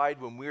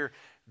satisfied when we're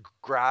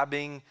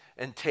grabbing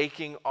and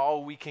taking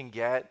all we can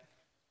get?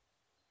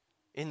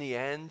 In the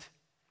end,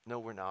 no,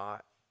 we're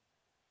not.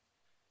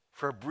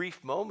 For a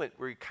brief moment,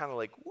 we're kind of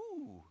like,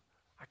 ooh,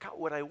 I got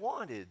what I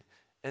wanted.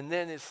 And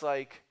then it's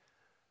like,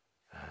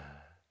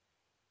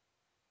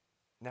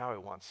 now I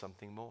want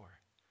something more.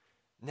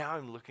 Now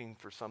I'm looking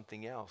for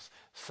something else,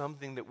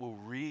 something that will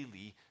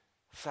really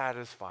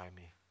satisfy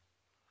me.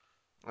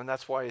 And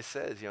that's why it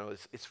says,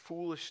 it's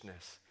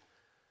foolishness.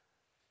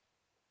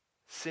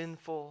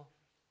 Sinful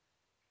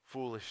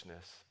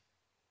foolishness.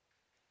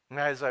 And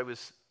as I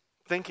was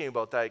thinking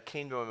about that, it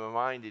came to my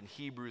mind in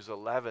Hebrews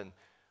 11.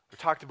 We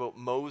talked about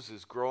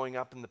Moses growing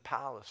up in the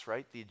palace,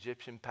 right? The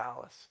Egyptian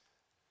palace.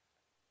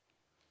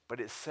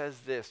 But it says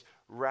this,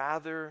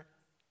 rather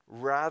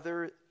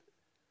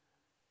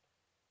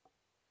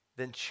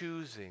than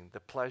choosing the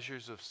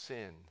pleasures of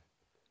sin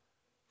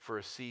for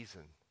a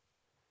season,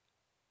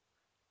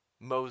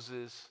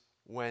 Moses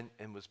went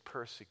and was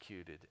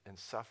persecuted and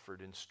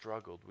suffered and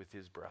struggled with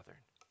his brethren.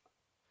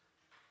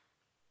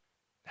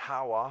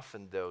 How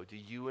often, though, do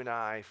you and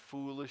I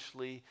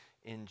foolishly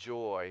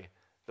enjoy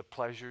the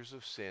pleasures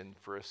of sin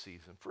for a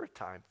season, for a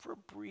time, for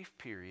a brief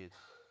period?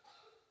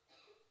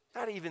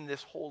 Not even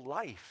this whole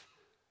life.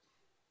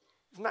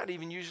 It's not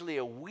even usually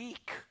a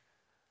week.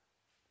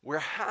 We're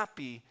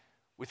happy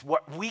with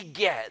what we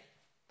get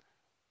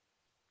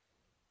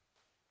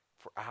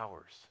for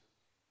hours,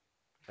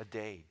 a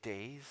day,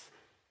 days,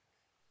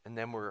 and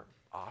then we're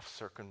off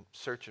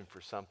searching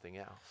for something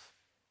else.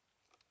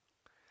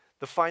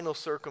 The final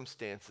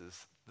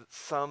circumstances that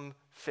some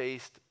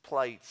faced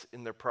plights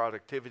in their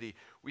productivity.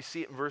 We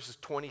see it in verses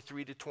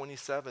 23 to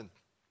 27.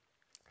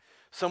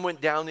 Some went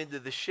down into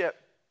the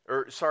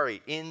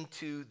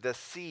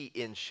sea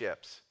in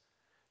ships.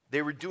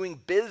 They were doing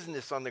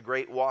business on the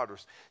great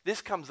waters. This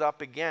comes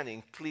up again in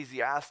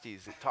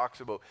Ecclesiastes. It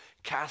talks about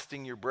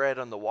casting your bread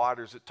on the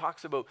waters. It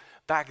talks about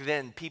back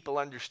then people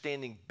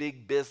understanding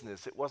big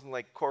business. It wasn't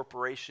like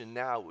corporation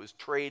now. It was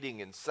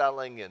trading and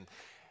selling,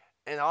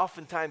 and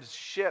oftentimes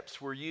ships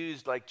were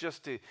used like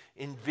just to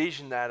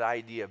envision that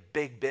idea of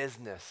big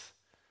business.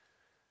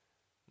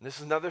 And this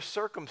is another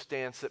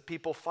circumstance that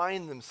people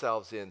find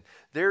themselves in.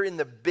 They're in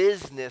the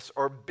business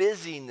or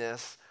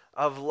busyness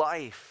of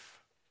life.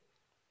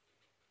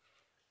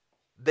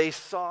 They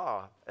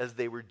saw, as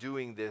they were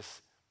doing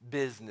this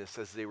business,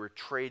 as they were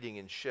trading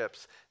in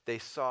ships, they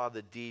saw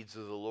the deeds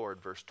of the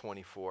Lord, verse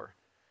 24.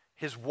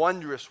 His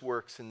wondrous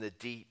works in the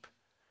deep.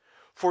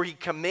 For he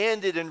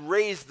commanded and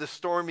raised the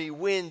stormy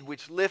wind,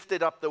 which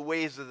lifted up the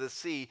waves of the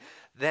sea.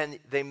 Then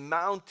they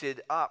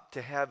mounted up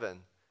to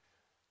heaven.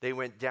 They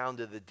went down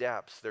to the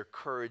depths. Their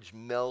courage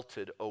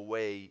melted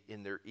away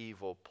in their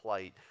evil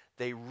plight.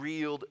 They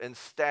reeled and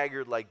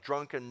staggered like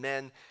drunken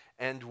men,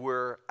 and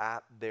were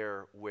at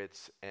their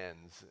wits'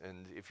 ends.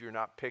 And if you're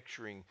not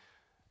picturing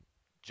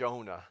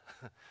Jonah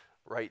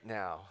right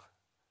now,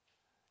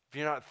 if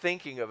you're not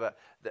thinking of a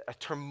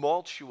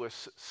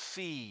tumultuous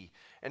sea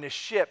and a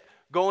ship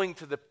going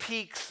to the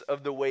peaks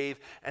of the wave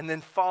and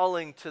then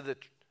falling to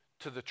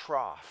the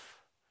trough.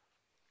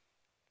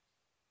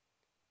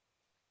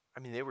 I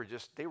mean, they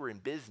were in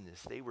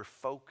business. They were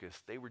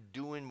focused. They were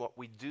doing what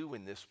we do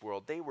in this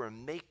world. They were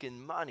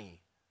making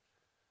money.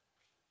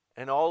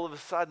 And all of a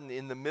sudden,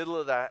 in the middle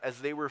of that, as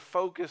they were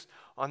focused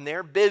on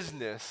their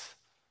business,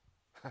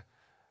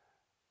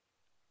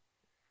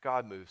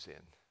 God moves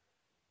in.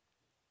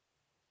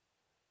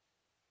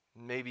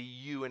 Maybe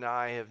you and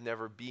I have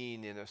never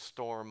been in a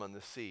storm on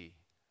the sea.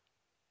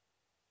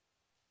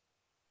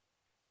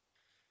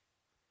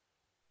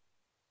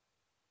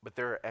 But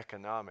there are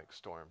economic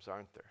storms,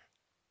 aren't there?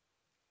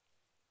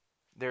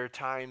 There are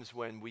times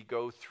when we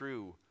go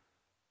through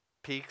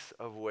peaks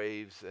of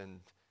waves and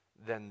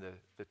then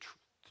the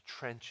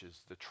trenches,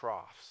 the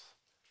troughs.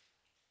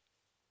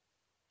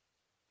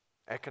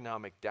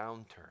 Economic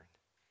downturn.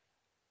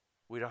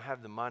 We don't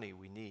have the money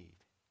we need.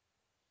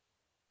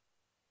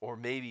 Or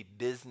maybe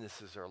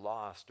businesses are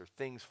lost or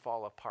things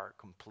fall apart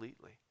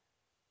completely.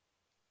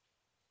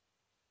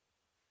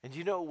 And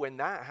you know, when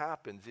that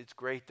happens, it's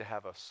great to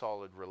have a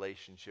solid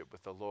relationship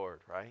with the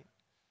Lord, right?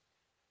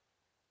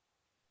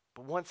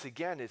 But once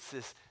again, it's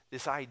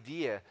this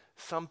idea,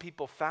 some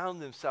people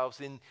found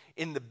themselves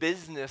in the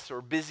business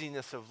or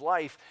busyness of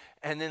life,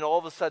 and then all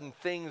of a sudden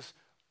things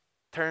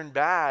turned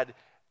bad,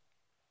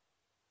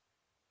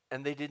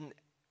 and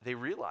they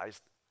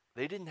realized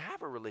they didn't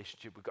have a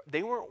relationship with God.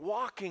 They weren't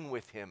walking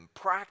with Him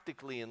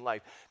practically in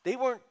life. They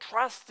weren't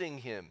trusting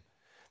Him.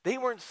 They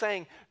weren't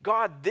saying,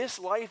 God, this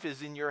life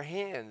is in your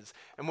hands,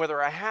 and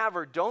whether I have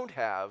or don't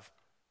have,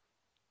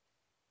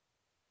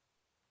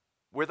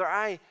 whether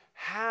I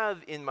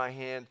have in my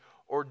hand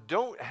or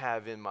don't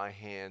have in my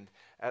hand,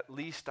 at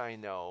least I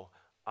know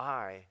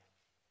I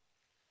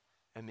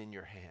am in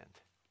your hand.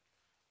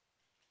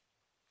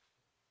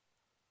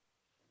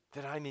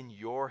 That I'm in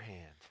your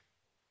hand.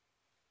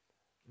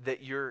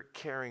 That you're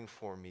caring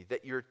for me,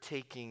 that you're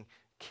taking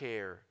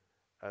care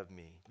of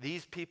me.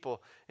 These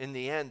people, in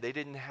the end, they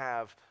didn't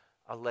have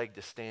a leg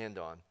to stand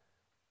on,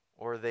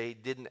 or they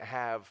didn't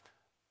have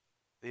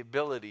the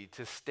ability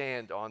to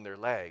stand on their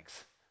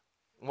legs.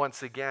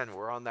 Once again,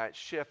 we're on that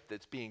ship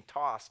that's being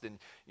tossed, and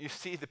you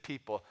see the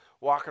people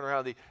walking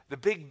around. The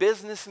big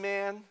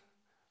businessman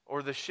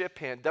or the ship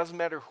hand, doesn't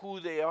matter who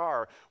they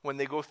are, when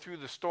they go through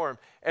the storm,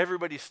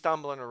 everybody's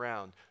stumbling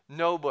around.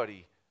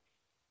 Nobody's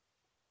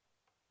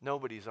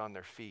on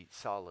their feet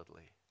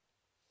solidly.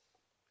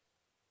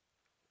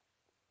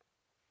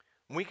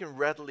 We can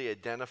readily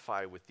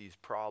identify with these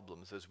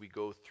problems as we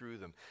go through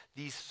them.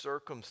 These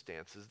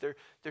circumstances,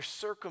 they're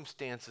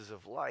circumstances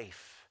of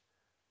life.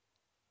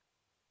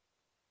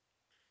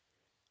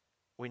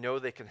 We know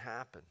they can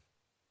happen.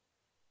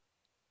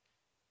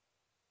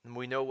 And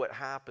we know what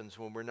happens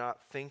when we're not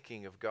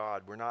thinking of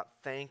God, we're not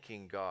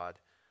thanking God,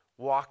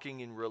 walking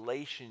in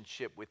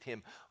relationship with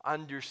Him,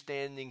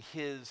 understanding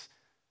His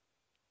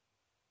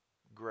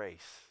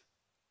grace,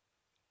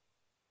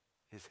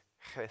 His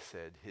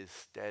chesed, His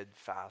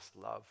steadfast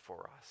love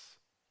for us,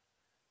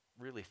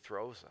 really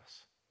throws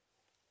us.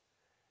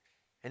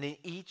 And in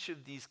each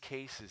of these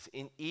cases,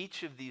 in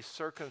each of these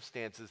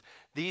circumstances,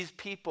 these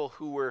people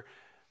who were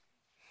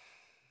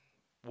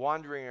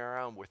wandering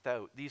around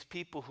without, these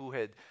people who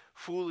had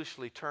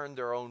foolishly turned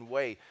their own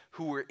way,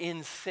 who were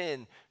in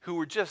sin, who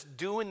were just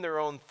doing their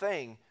own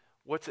thing,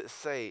 what's it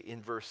say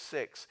in verse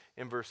 6,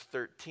 in verse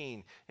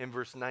 13, in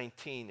verse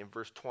 19, in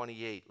verse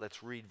 28?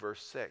 Let's read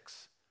verse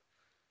 6.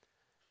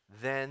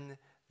 Then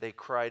they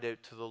cried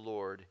out to the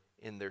Lord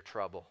in their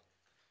trouble.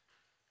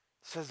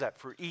 It says that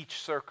for each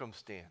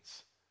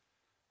circumstance.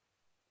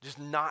 Just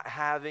not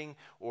having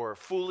or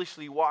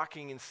foolishly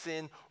walking in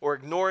sin or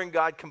ignoring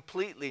God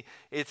completely.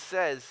 It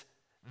says,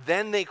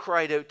 then they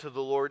cried out to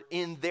the Lord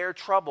in their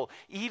trouble,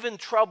 even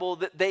trouble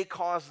that they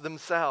caused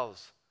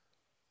themselves.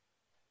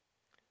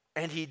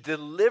 And He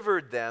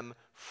delivered them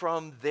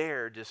from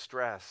their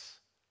distress.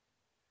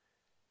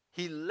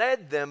 He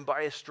led them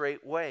by a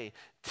straight way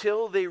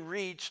till they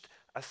reached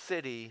a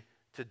city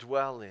to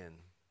dwell in.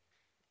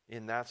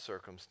 In that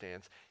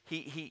circumstance,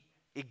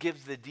 it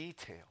gives the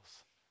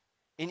details.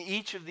 In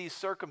each of these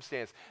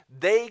circumstances,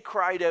 they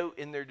cried out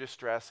in their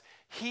distress.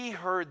 He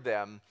heard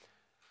them,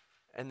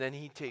 and then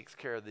He takes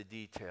care of the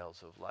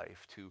details of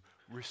life to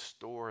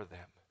restore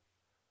them,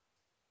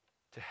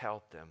 to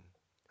help them,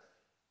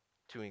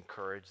 to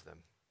encourage them.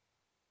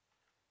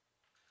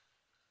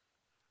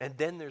 And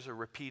then there's a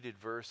repeated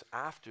verse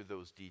after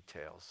those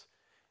details.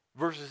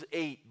 Verses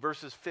 8,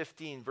 verses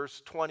 15,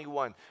 verse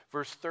 21,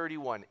 verse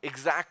 31.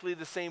 Exactly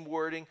the same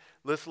wording.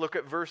 Let's look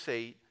at verse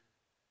 8.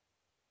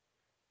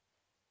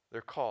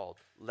 They're called,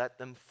 let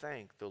them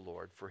thank the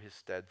Lord for His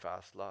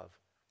steadfast love,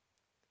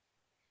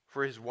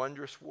 for His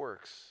wondrous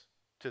works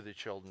to the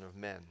children of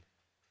men.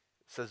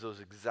 It says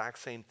those exact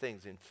same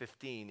things in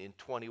 15, in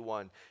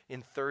 21,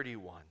 in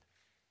 31.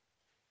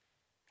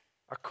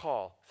 a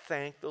call.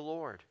 Thank the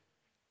Lord.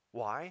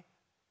 Why?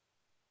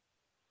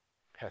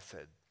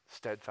 Hesed,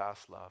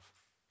 steadfast love.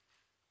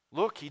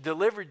 Look, he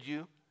delivered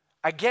you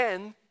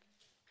again.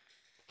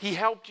 He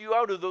helped you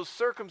out of those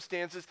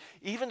circumstances,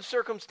 even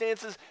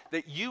circumstances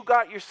that you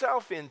got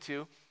yourself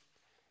into.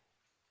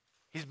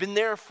 He's been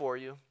there for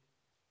you.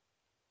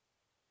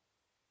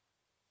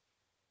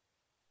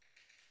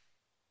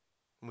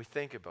 And we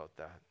think about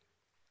that.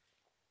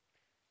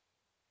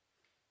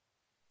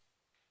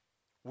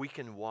 We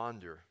can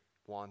wander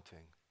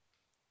wanting.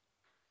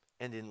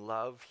 And in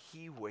love,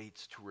 he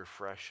waits to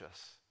refresh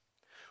us.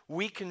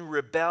 We can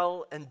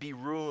rebel and be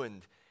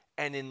ruined.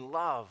 And in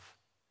love,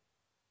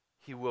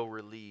 he will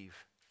relieve.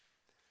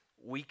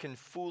 We can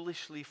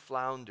foolishly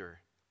flounder.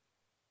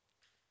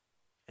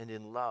 And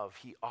in love,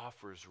 he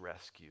offers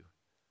rescue.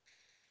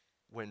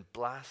 When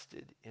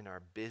blasted in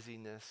our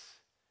busyness,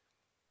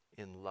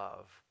 in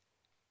love,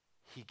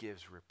 he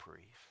gives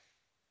reprieve.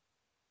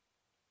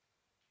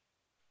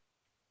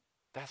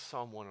 That's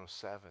Psalm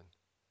 107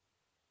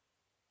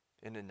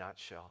 in a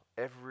nutshell.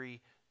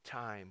 Every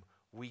time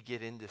we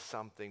get into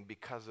something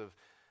because of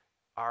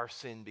our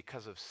sin,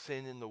 because of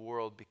sin in the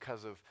world,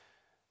 because of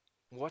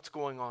what's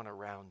going on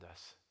around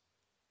us,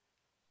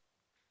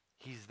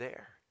 he's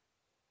there.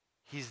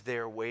 He's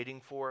there waiting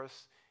for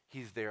us.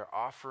 He's there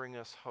offering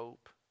us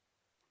hope.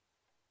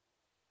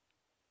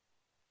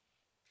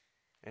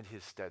 And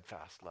his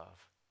steadfast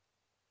love.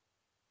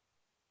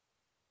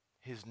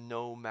 His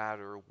no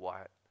matter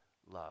what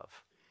love.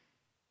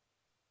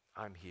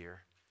 I'm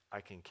here.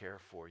 I can care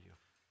for you.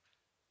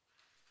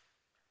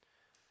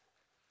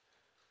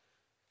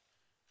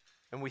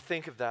 And we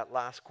think of that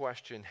last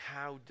question,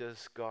 how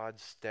does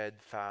God's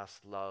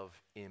steadfast love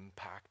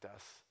impact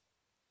us?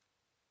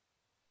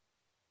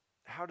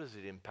 How does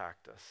it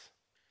impact us?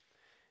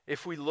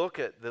 If we look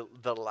at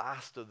the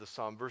last of the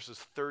psalm, verses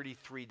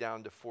 33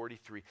 down to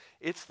 43,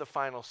 it's the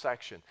final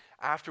section.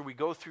 After we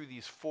go through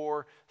these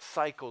 4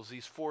 cycles,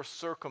 these 4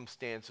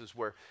 circumstances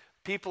where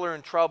people are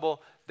in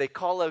trouble, they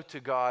call out to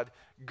God,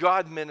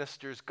 God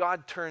ministers,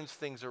 God turns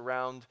things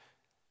around,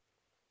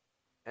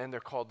 and they're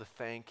called to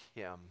thank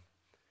him.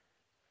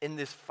 In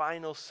this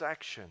final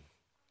section,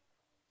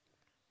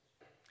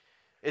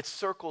 it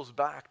circles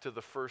back to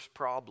the first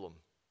problem.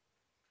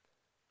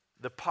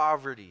 The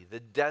poverty, the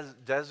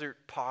desert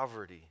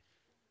poverty.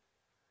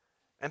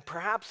 And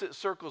perhaps it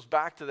circles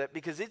back to that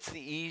because it's the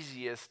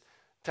easiest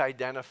to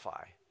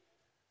identify.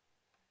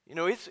 You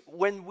know, it's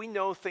when we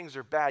know things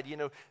are bad, you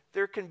know,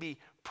 there can be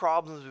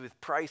problems with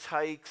price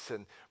hikes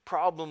and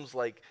problems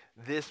like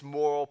this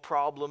moral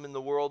problem in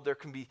the world. There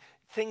can be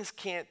things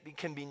can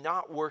be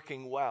not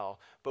working well.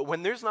 But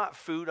when there's not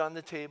food on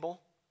the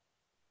table,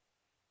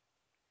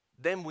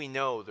 then we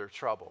know there's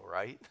trouble,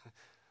 right?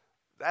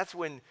 That's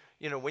when,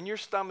 you know, when your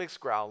stomach's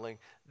growling,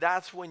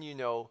 that's when you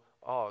know,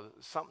 oh,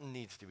 something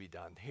needs to be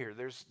done. Here,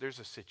 there's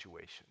a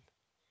situation.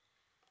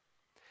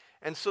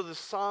 And so the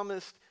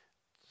psalmist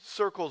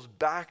circles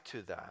back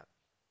to that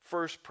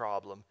first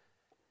problem,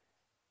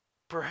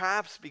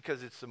 perhaps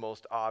because it's the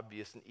most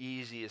obvious and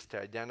easiest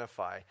to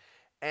identify.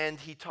 And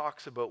he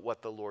talks about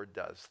what the Lord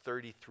does,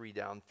 33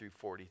 down through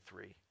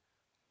 43.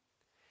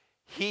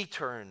 He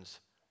turns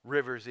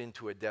rivers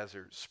into a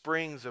desert,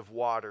 springs of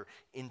water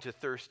into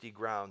thirsty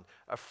ground,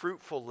 a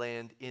fruitful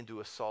land into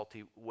a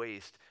salty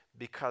waste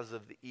because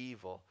of the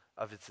evil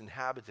of its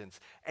inhabitants.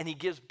 And he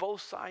gives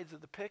both sides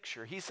of the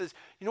picture. He says,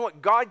 you know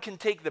what? God can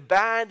take the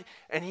bad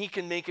and he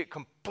can make it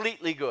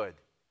completely good.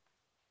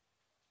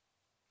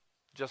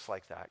 Just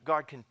like that.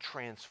 God can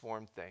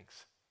transform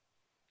things.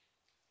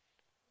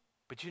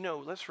 But you know,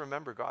 let's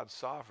remember God's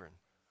sovereign.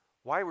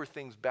 Why were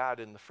things bad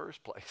in the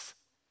first place?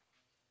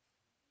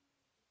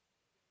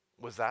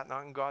 Was that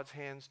not in God's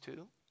hands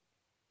too?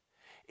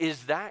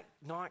 Is that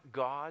not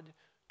God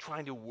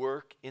trying to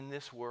work in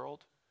this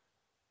world?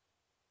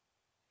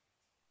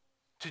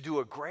 To do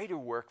a greater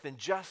work than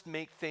just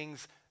make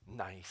things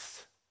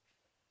nice.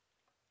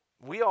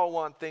 We all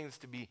want things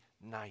to be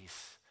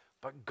nice,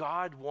 but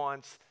God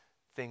wants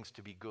things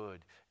to be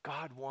good.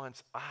 God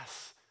wants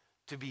us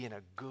to be in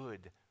a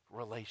good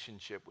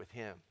relationship with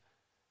him.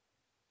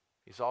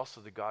 He's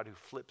also the God who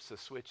flips the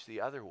switch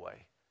the other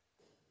way.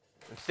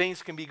 And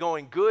things can be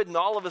going good, and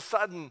all of a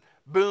sudden,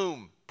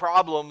 boom,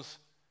 problems.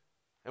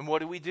 And what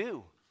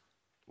do?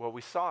 Well,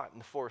 we saw it in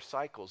the 4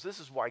 cycles. This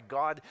is why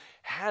God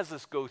has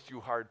us go through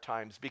hard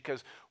times,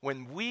 because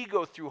when we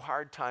go through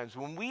hard times,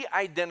 when we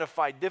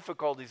identify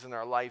difficulties in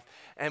our life,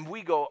 and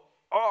we go,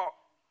 oh,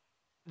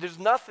 there's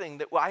nothing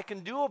that I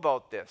can do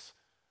about this,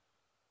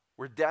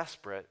 we're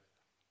desperate,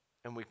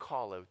 and we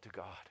call out to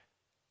God.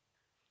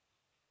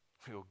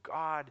 We go,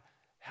 God,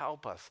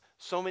 help us.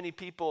 So many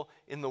people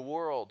in the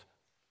world,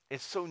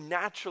 it's so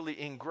naturally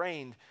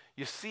ingrained.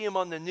 You see them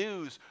on the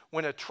news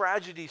when a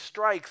tragedy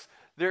strikes.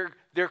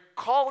 They're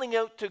calling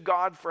out to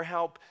God for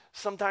help,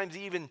 sometimes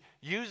even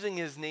using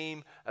his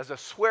name as a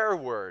swear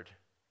word.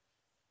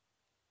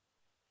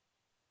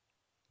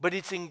 But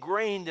it's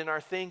ingrained in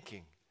our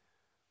thinking.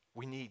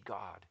 We need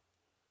God.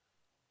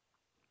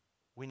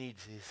 We need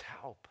his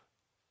help.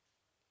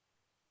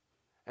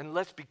 And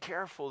let's be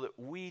careful that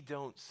we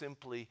don't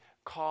simply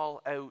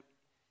call out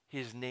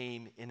his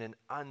name in an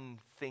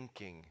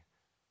unthinking,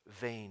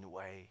 vain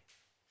way.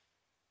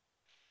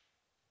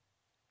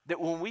 That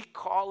when we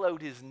call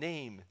out his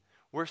name,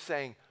 we're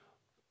saying,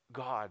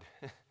 God,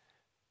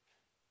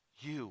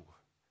 you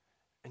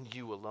and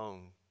you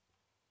alone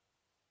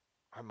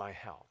are my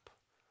help,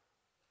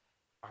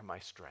 are my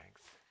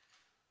strength,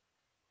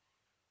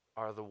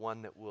 are the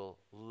one that will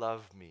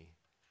love me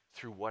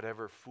through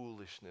whatever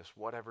foolishness,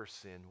 whatever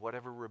sin,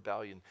 whatever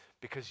rebellion,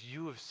 because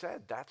you have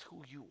said that's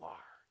who you are.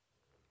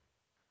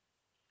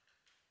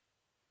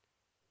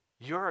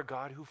 You're a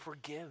God who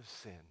forgives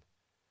sin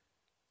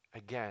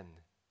again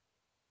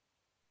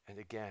and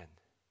again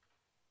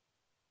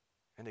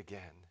and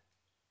again.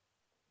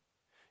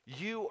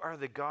 You are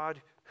the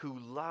God who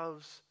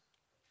loves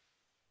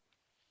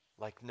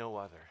like no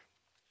other.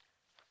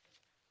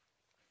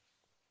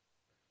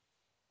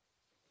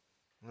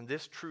 And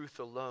this truth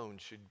alone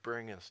should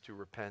bring us to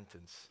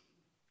repentance.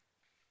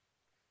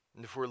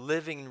 And if we're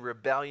living in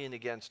rebellion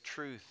against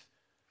truth,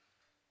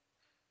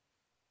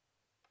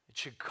 it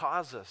should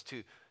cause us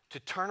to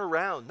turn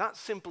around. Not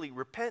simply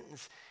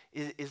repentance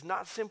is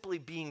not simply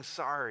being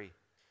sorry,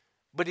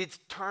 but it's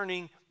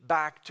turning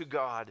back to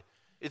God.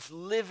 It's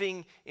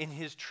living in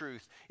his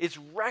truth. It's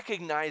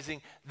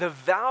recognizing the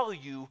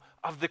value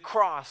of the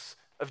cross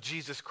of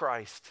Jesus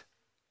Christ.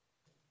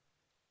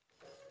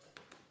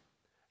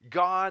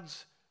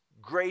 God's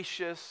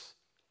gracious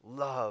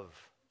love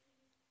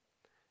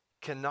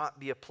cannot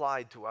be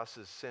applied to us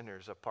as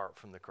sinners apart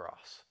from the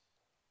cross.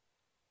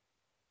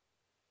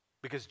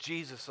 Because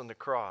Jesus on the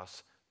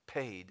cross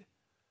paid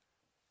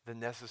the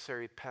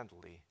necessary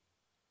penalty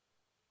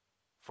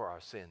for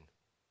our sin.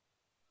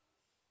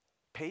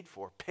 Paid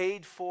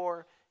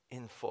for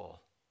in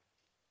full.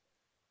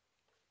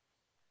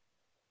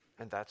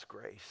 And that's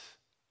grace.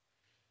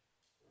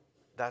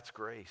 That's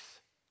grace.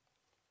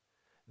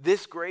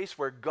 This grace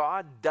where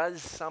God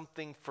does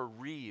something for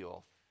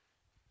real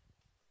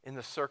in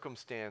the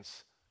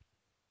circumstances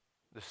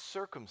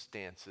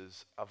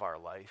of our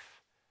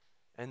life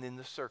and in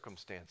the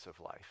circumstance of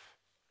life.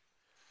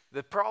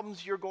 The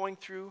problems you're going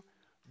through,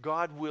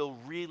 God will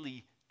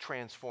really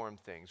transform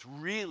things,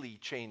 really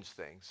change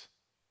things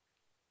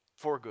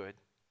for good.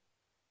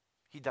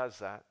 He does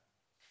that.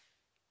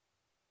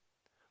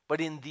 But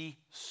in the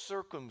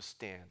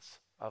circumstance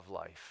of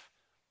life,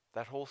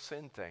 that whole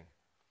sin thing,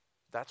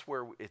 that's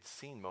where it's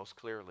seen most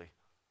clearly.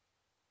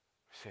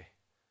 You say,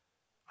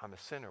 I'm a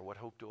sinner. What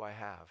hope do I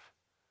have?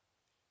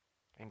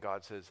 And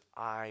God says,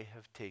 I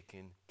have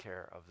taken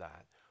care of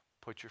that.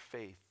 Put your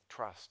faith,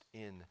 trust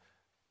in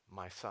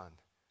my Son,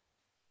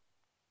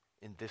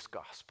 in this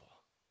gospel,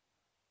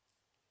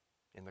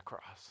 in the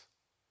cross.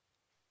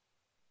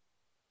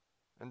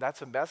 And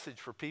that's a message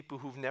for people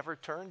who've never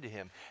turned to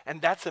him. And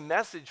that's a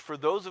message for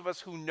those of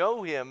us who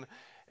know him,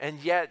 and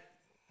yet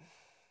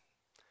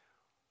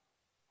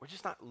we're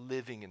just not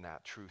living in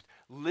that truth.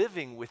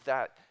 Living with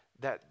that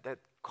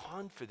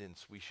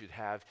confidence we should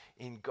have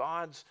in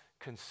God's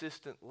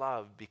consistent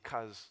love,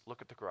 because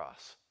look at the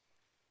cross.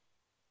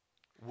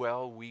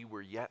 While we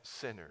were yet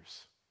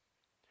sinners,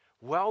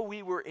 while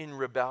we were in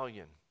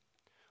rebellion,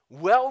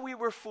 while we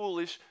were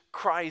foolish,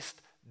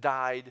 Christ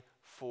died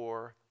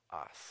for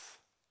us.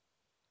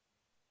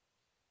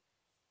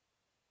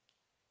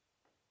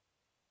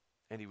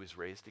 And he was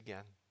raised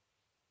again.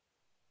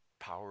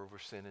 Power over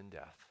sin and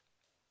death.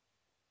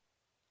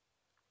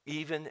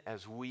 Even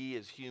as we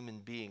as human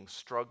beings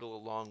struggle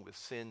along with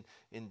sin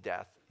and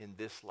death in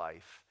this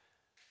life,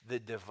 the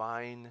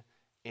divine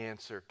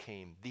answer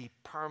came. The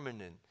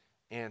permanent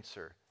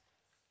answer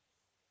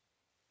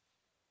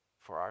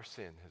for our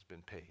sin has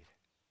been paid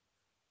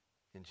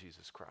in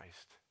Jesus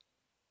Christ.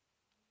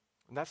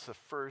 And that's the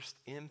first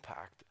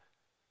impact.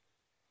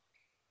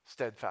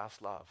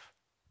 Steadfast love.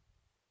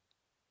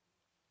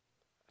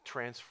 A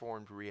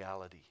transformed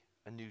reality.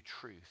 A new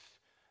truth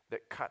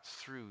that cuts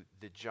through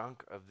the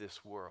junk of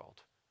this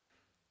world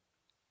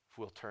if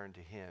we'll turn to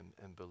him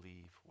and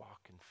believe, walk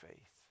in faith.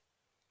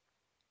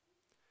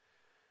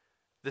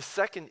 The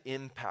second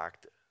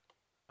impact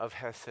of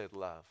Hesed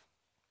love,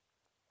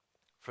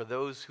 for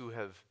those who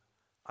have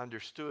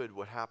understood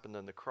what happened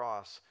on the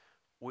cross,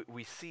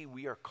 we see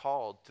we are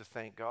called to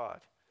thank God.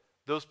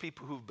 Those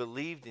people who've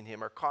believed in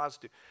him are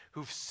caused to,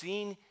 who've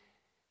seen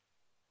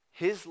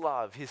his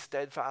love, his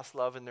steadfast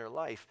love in their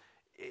life.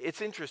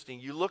 It's interesting.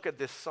 You look at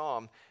this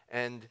psalm,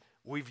 and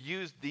we've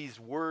used these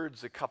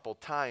words a couple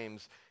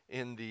times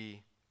in the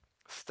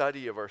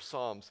study of our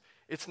psalms.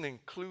 It's an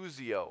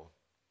inclusio.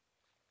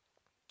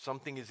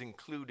 Something is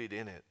included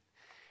in it.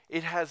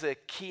 It has a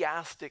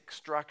chiastic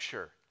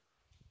structure.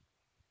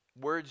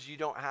 Words you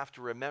don't have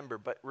to remember,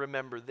 but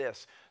remember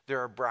this.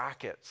 There are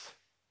brackets,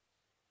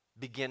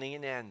 beginning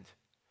and end.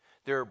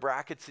 There are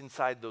brackets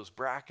inside those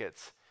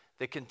brackets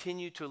that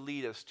continue to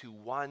lead us to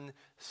one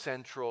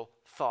central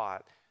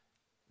thought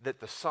that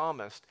the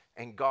psalmist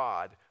and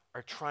God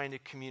are trying to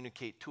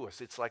communicate to us.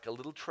 It's like a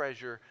little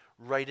treasure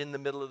right in the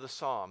middle of the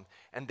psalm.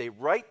 And they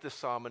write the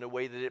psalm in a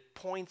way that it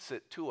points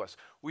it to us.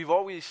 We've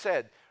always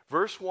said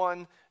verse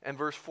 1 and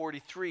verse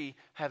 43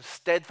 have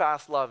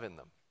steadfast love in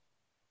them.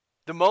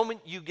 The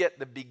moment you get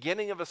the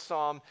beginning of a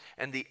psalm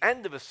and the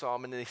end of a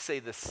psalm and they say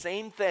the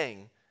same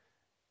thing,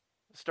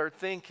 start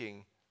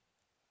thinking,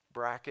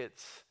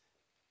 brackets,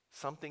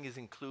 something is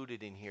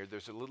included in here.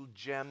 There's a little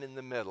gem in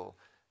the middle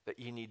that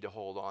you need to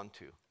hold on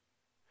to.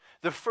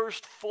 The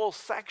first full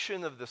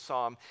section of the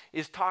psalm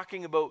is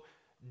talking about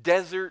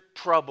desert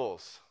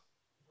troubles.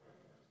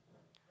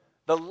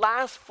 The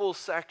last full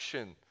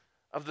section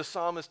of the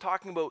psalm is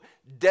talking about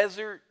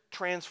desert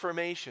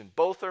transformation.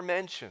 Both are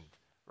mentioned,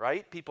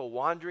 right? People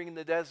wandering in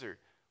the desert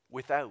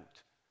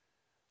without.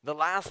 The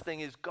last thing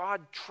is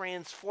God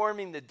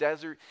transforming the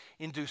desert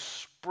into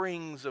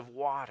springs of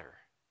water.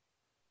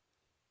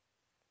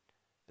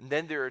 And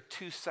then there are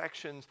two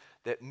sections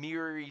that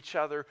mirror each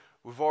other.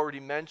 We've already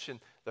mentioned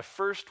the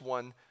first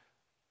one.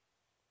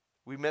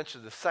 We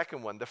mentioned the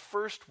second one. The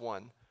first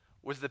one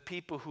was the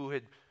people who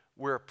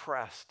were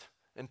oppressed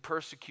and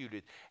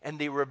persecuted. And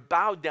they were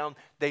bowed down.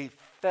 They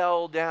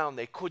fell down.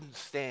 They couldn't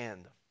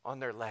stand on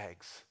their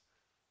legs.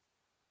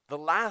 The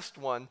last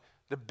one,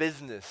 the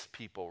business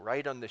people,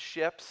 right, on the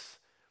ships,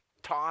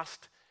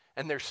 tossed,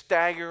 and they're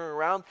staggering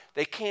around.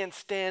 They can't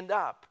stand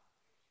up.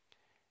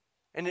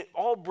 And it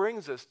all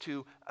brings us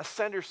to a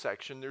center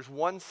section. There's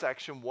one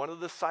section, one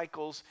of the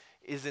cycles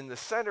is in the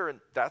center,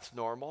 and that's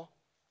normal.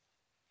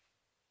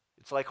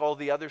 It's like all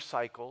the other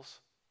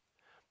cycles.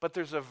 But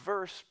there's a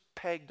verse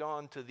pegged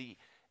on to the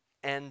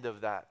end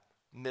of that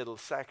middle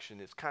section.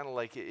 It's kind of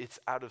like it's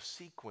out of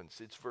sequence.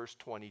 It's verse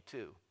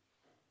 22.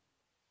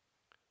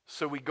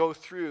 So we go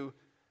through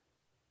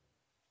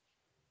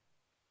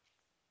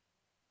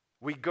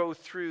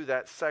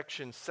that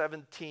section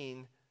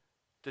 17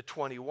 to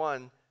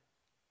 21.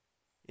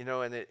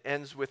 And it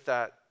ends with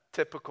that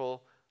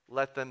typical,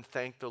 let them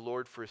thank the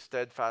Lord for his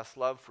steadfast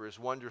love, for his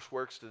wondrous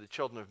works to the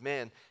children of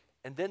man.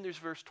 And then there's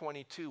verse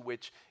 22,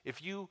 which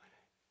if you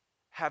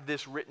have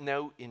this written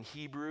out in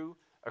Hebrew,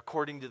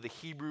 according to the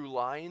Hebrew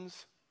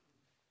lines,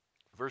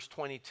 verse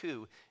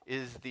 22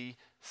 is the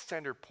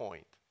center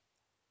point.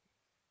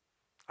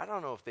 I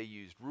don't know if they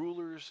used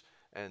rulers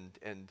and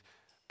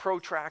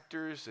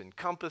protractors and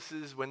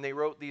compasses when they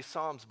wrote these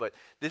psalms, but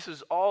this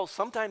is all,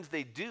 sometimes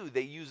they do.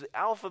 They use the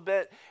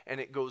alphabet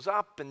and it goes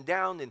up and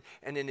down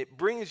and then it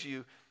brings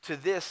you to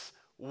this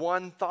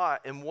one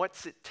thought. And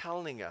what's it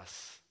telling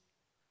us?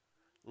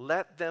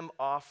 Let them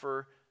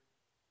offer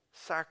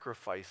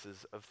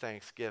sacrifices of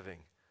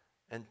thanksgiving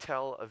and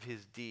tell of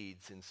his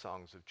deeds in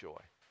songs of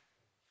joy.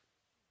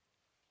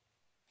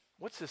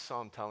 What's this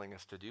psalm telling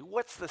us to do?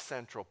 What's the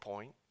central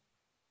point?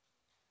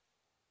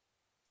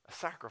 A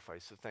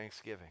sacrifice of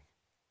thanksgiving.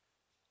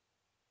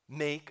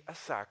 Make a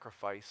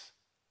sacrifice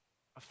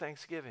of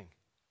thanksgiving.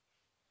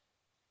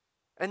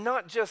 And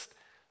not just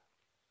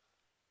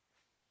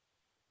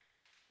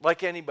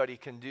like anybody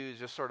can do,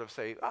 just sort of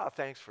say, I'm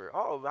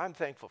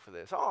thankful for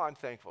this. Oh, I'm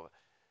thankful.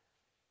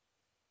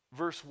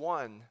 Verse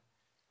 1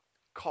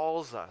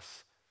 calls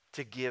us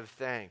to give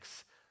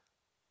thanks.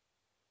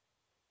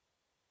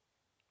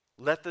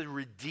 Let the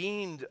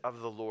redeemed of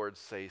the Lord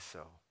say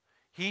so.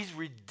 He's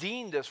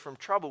redeemed us from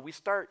trouble.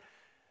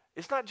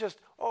 It's not just,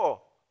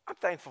 I'm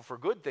thankful for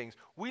good things.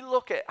 We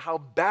look at how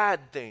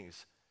bad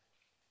things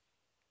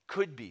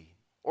could be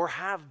or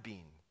have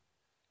been,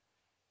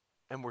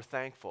 and we're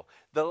thankful.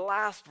 The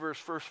last verse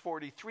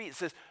 43, it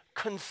says,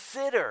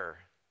 consider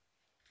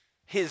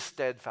his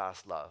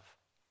steadfast love.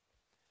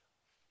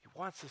 He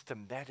wants us to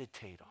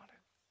meditate on it.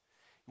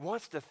 He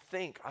wants to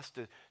think, us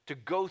to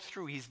go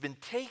through. He's been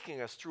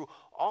taking us through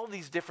all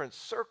these different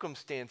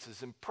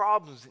circumstances and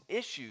problems and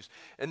issues.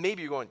 And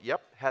maybe you're going,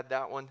 yep, had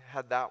that one,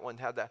 had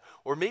that.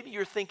 Or maybe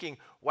you're thinking,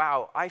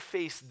 wow, I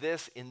faced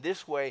this in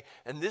this way,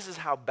 and this is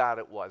how bad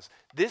it was.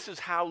 This is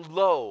how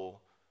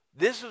low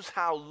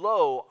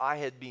I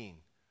had been.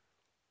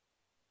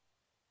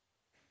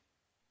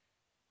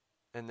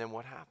 And then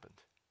what happened?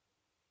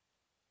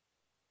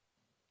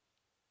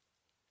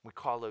 We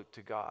call out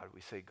to God.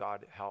 We say,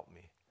 God, help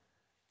me.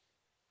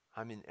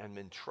 I'm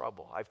in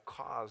trouble. I've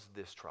caused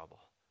this trouble.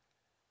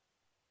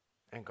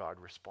 And God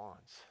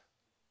responds.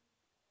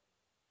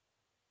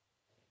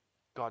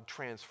 God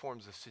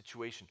transforms the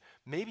situation.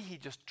 Maybe he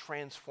just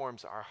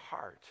transforms our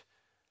heart.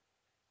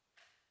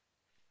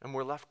 And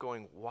we're left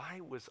going,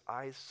 why was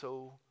I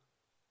so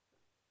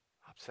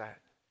upset?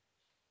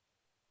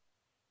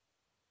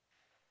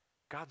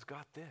 God's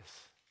got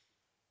this.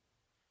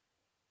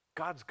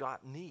 God's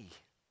got me.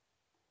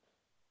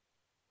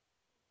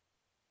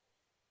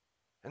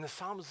 And the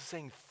psalmist is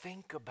saying,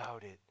 think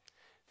about it.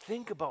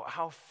 Think about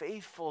how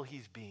faithful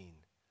he's been.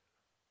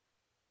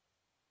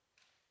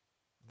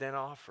 Then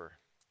offer.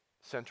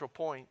 Central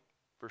point,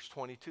 verse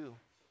 22.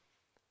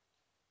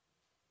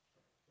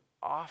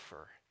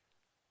 Offer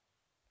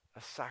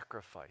a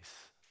sacrifice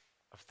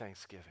of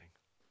thanksgiving.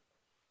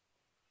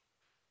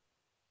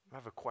 I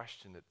have a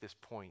question at this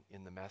point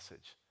in the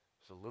message.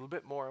 There's a little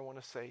bit more I want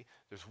to say.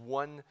 There's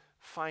one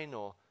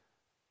final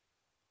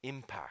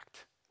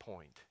impact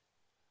point.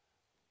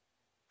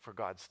 for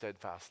God's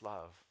steadfast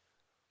love.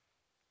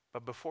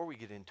 But before we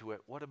get into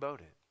it, what about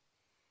it?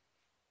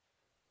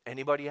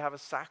 Anybody have a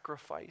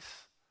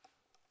sacrifice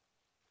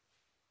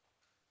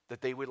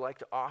that they would like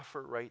to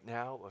offer right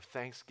now of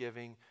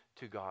thanksgiving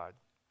to God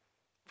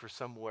for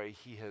some way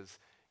he has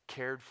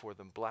cared for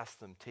them, blessed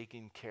them,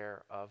 taken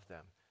care of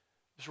them?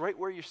 Just right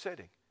where you're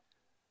sitting.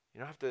 You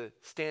don't have to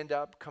stand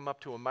up, come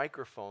up to a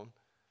microphone.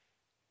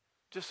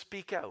 Just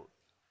speak out.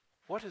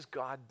 What has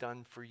God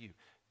done for you?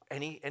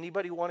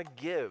 Anybody want to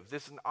give?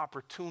 This is an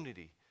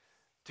opportunity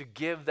to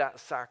give that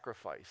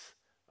sacrifice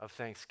of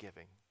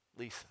thanksgiving.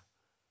 Lisa.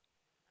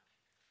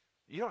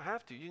 You don't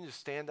have to. You can just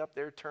stand up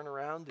there, turn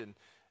around, and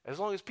as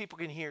long as people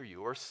can hear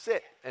you, or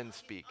sit and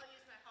speak. I'll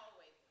use my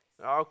hallway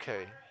voice.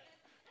 Okay.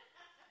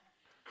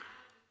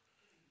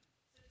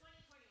 So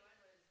 2021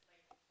 was like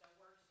the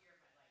worst year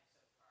of my life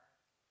so far.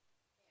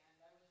 And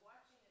I was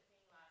watching a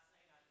thing last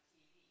night on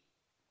TV.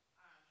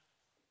 Some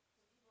people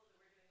that were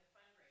doing a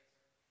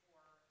fundraiser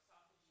for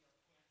esophageal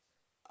cancer.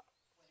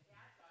 When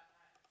Dad got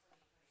that in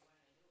 2021,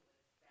 I knew it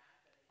was bad,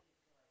 but I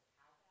didn't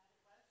realize how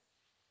bad it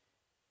was.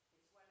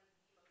 It's one of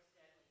the most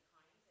deadly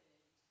kinds, and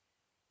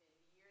in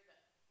the year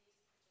that these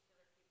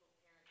particular people's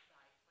parents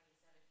died,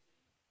 2017,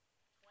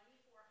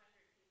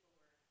 2,400 people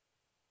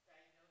were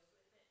diagnosed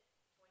with it,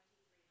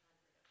 2,300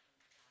 of them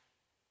died.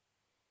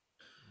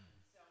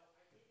 So I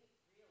didn't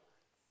realize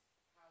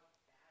how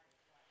bad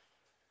it was.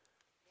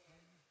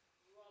 And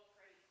you all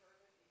prayed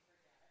fervently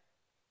for Dad.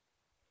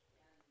 And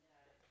surgery,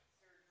 I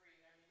mean,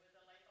 it was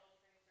a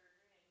life-altering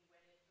surgery, and he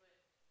went into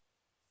it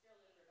still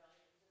in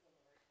rebellion to the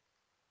Lord.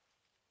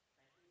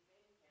 But he's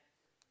been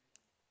cancer-free,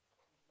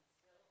 and he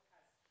still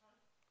has time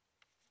to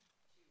repent.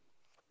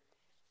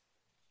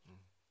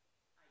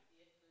 I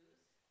did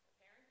lose a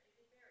parent. I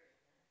did bury a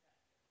parent that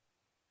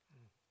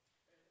year.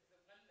 But it was the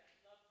one that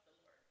loved the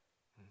Lord.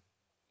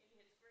 In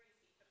his grace,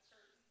 he took her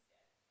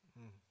instead.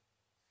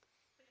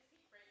 Please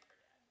keep praying for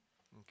Dad.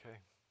 Okay.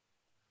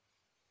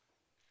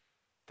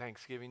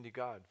 Thanksgiving to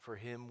God for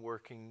him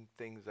working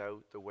things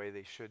out the way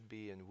they should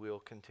be, and we'll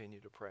continue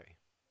to pray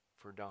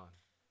for Don.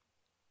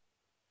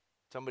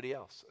 Somebody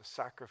else, a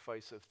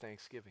sacrifice of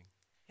thanksgiving.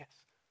 Yes.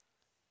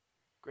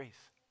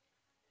 Grace.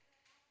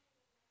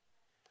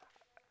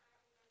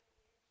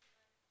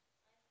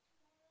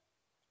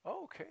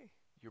 Oh, okay.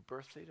 Your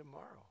birthday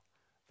tomorrow.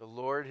 The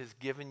Lord has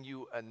given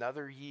you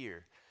another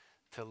year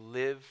to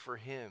live for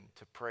him,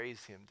 to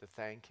praise him, to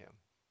thank him.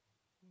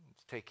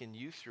 It's taken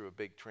you through a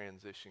big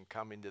transition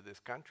coming to this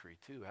country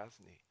too,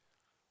 hasn't he?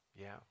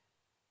 Yeah.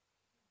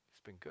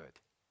 It's been good.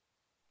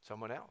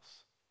 Someone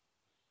else.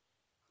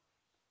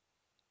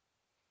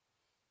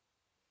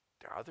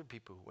 There are other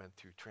people who went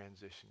through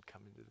transition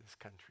coming to this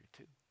country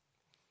too.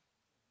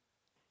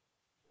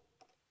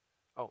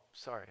 Oh,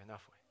 sorry,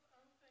 enough way.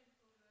 I'm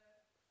thankful that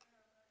I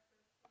have access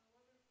to a wonderful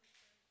church like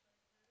this,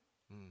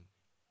 Mm, with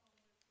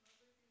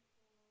lovely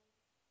people who love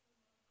God and try their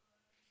best and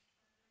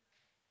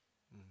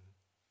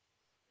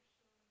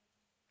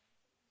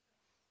mm, are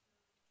showing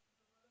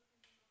sometimes hostility because a lot of people don't have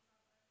access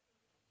to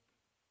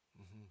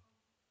mm-hmm,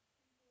 people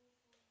who love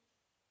them and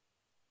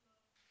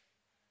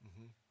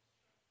mm-hmm.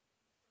 instruct them.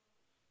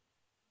 So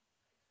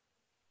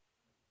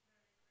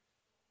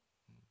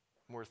I'm very grateful.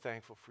 We're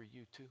thankful for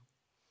you too.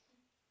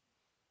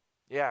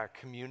 Yeah,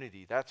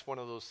 community. That's one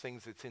of those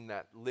things that's in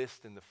that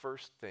list in the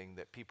first thing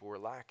that people were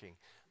lacking.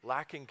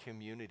 Lacking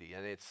community.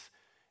 And it's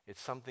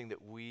something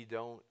that we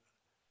don't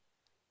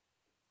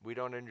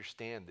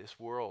understand. This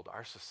world,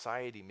 our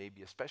society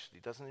maybe especially,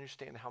 doesn't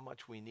understand how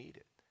much we need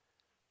it.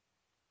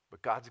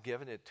 But God's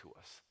given it to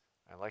us.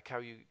 I like how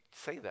you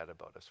say that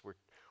about us. We're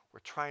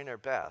trying our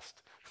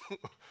best.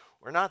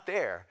 We're not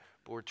there,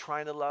 but we're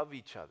trying to love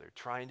each other,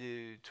 trying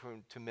to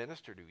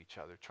minister to each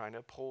other, trying to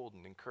uphold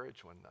and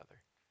encourage one another.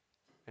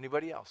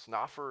 Anybody else? And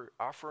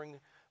offering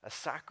a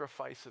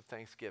sacrifice of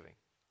thanksgiving.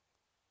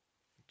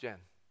 Jen.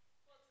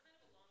 Well, it's kind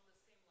of along the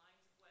same lines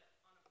of what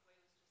Anna Foy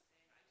was just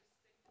saying. I just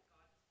think that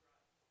God has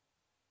brought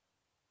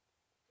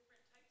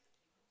different types of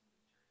people to the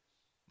church,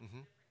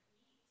 Mm-hmm. different needs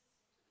to the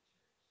church,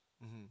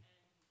 Mm-hmm. and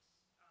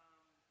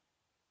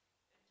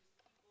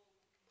just people who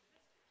can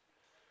minister to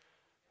each other and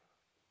who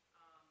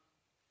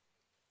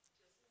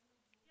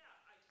can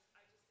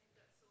I just think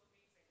that's so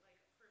amazing.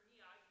 Like for me,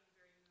 I've been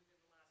very moved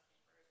in the last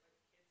 24 hours by the kids in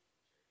the church,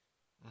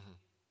 Mm-hmm.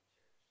 youth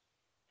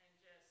in the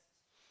church, and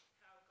just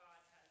how God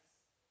has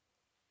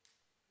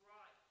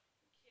brought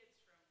kids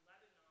from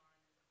Lebanon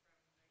and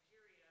from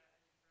Nigeria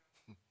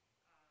and from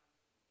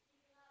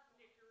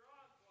Nicaragua and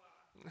lots of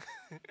places,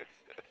 and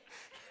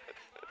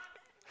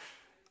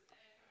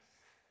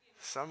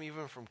Some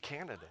even from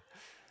Canada.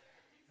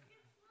 these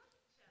kids love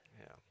each other,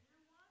 Yeah. and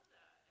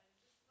Rwanda, and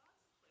just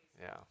lots of places.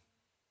 Yeah. And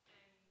these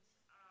kids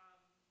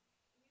love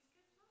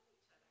each other,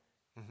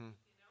 Mm-hmm. and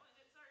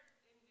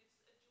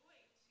it's a joy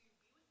to be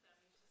with them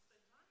and to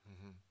spend time with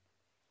Mm-hmm. them.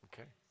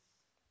 Okay. And,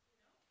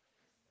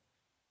 I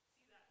just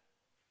see that.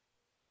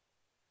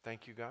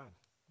 Thank you, God.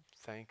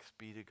 Thanks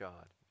be to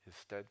God. His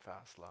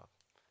steadfast love.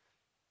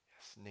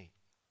 Yes, Nate.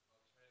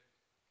 I'll try to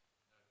not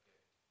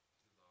get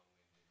too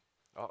long-winded.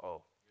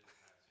 Uh-oh. You're the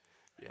pastor.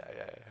 Yeah.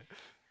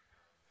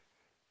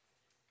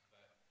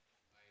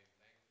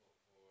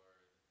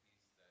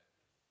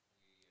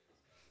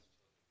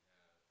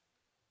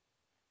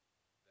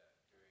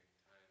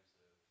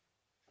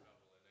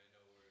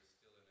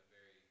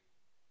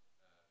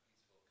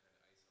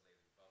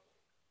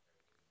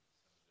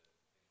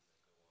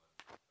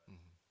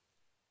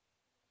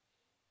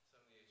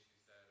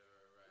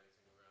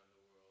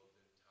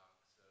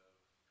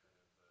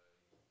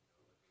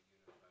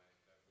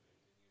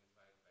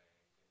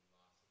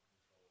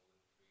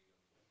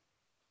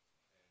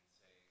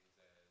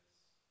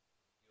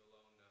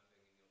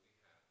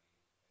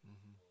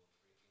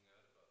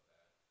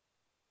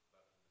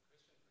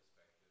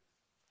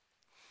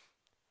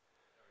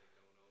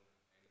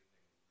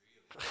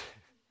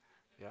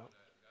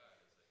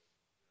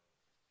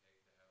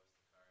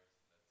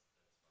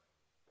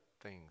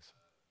 things.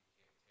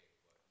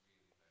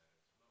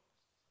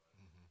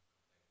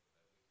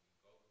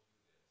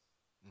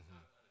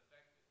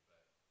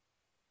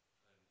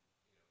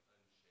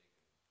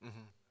 Mm-hmm.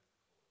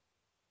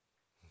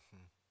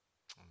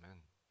 Mm-hmm. Amen.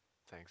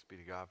 Thanks be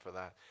to God for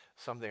that.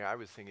 Something I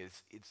was thinking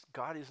is, it's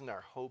God isn't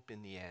our hope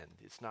in the end.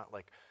 It's not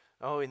like,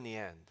 oh, in the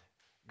end.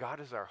 God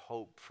is our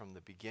hope from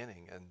the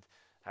beginning, and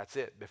that's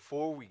it.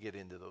 Before we get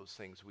into those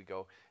things, we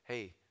go,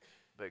 hey,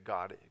 but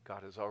God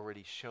has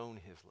already shown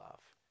his love,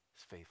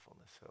 his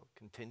faithfulness, so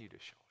continue to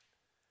show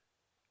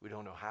it. We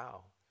don't know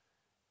how.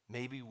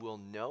 Maybe we'll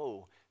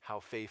know how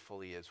faithful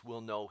he is.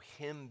 We'll know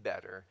him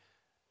better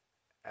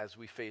as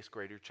we face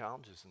greater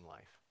challenges in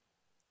life.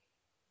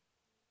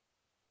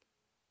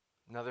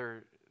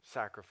 Another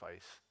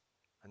sacrifice,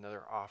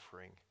 another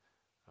offering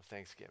of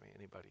thanksgiving.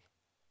 Anybody?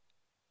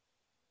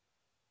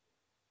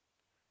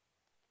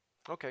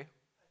 Okay. I think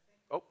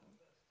Oh,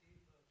 Steve,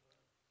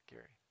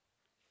 Gary.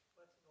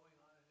 what's going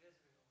on in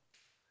Israel,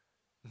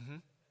 Mm-hmm.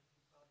 as you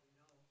probably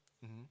know.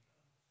 Mm-hmm.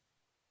 I'm one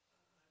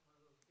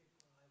of those people,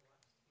 and I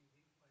watch TV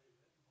quite a bit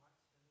and watch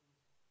the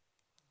news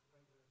on a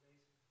regular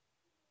basis.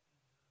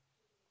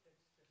 And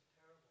it's just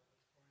terrible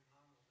what's going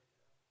on over there.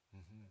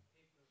 Mm-hmm.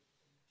 People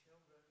and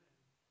children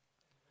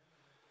and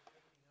women have been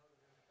taken out of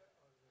their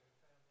families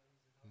and out of their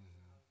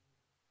Mm-hmm.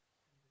 houses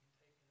and been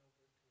taken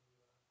over to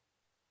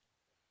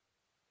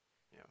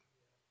Yeah.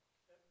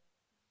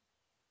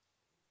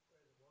 where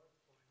the war's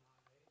going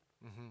on, eh?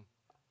 Mm-hmm.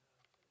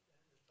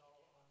 And it's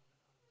all on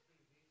TV,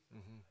 so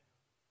Mm-hmm. it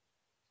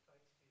kind of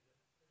strikes me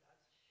that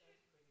that's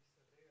pretty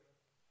severe.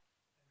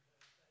 And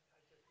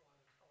I just want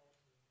us all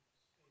to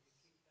maybe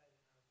keep that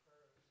in our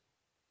prayers.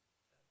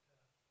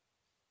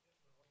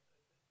 That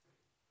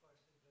of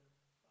course, there's been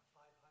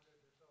 500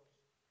 or so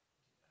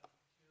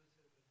Jews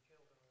that have been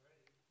killed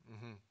already,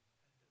 Mm-hmm.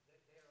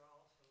 and they're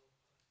also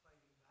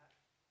fighting back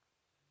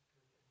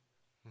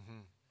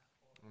Mm-hmm. in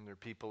that war. And there are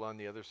people on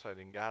the other side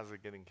in Gaza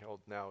getting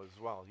killed now as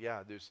well.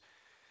 Yeah,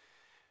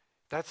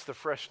 that's the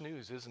fresh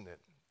news, isn't it?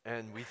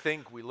 And we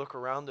look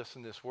around us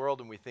in this world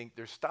and we think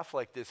there's stuff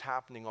like this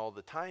happening all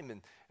the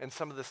time. And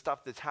some of the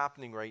stuff that's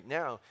happening right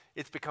now,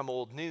 it's become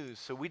old news,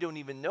 so we don't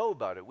even know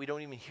about it. We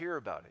don't even hear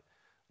about it.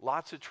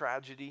 Lots of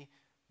tragedy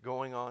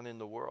going on in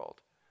the world.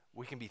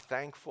 We can be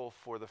thankful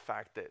for the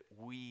fact that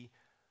we're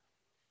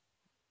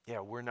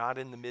not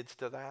in the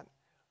midst of that,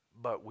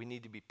 but we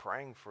need to be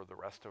praying for the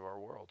rest of our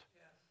world.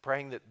 Yes.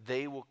 Praying that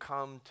they will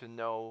come to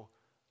know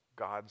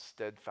God's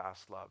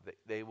steadfast love, that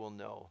they will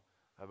know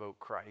about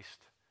Christ.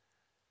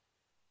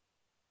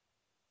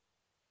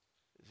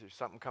 Is there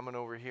something coming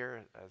over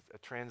here? A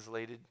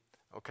translated?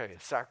 Okay, a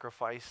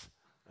sacrifice,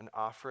 an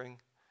offering.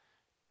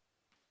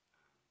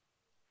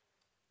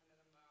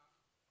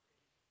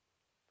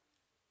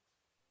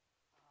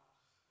 أنا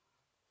لما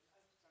في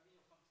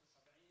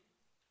 1975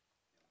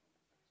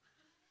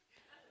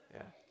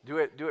 Yeah,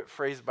 do it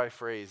phrase by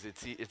phrase.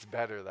 It's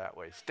better that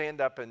way.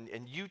 Stand up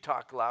and you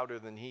talk louder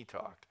than he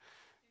talked.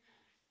 In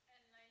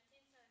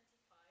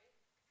 1975,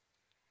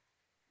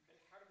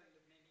 بالحرب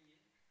اللبنانية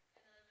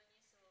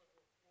in the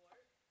Lebanese war,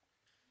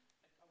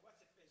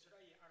 اتقوست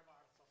بإجري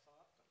 4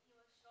 رصاصات. he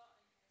was shot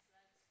in his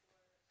legs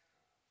 4 times.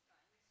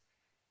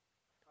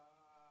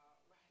 فواحد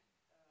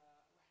واحدة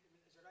من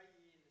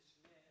إجري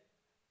الشمال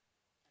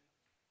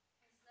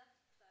His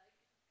left leg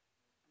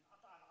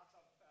انقطع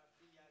العصب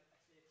فيها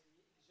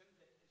الأساسي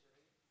جنب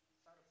الإجري،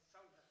 صارت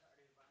سوداء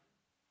تقريبا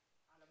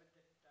على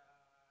مدة يمكن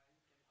أكثر من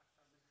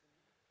سنة.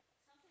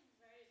 something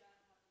very bad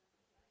happened in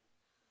his leg.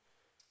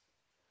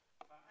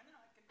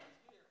 فأنا كنت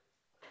صغير،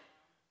 كنت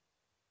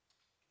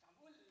عم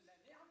بقول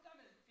ليه عم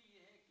تعمل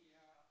فيي هيك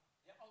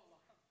يا الله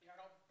يا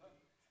رب،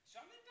 شو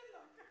عملت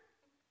لك؟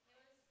 He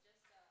was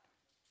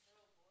just a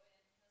little boy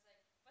and he was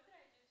like, what did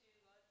I do to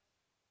you, God?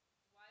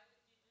 Why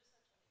would you do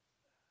such a thing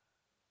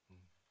to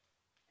me?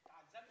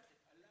 تعذبت،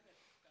 تألمت،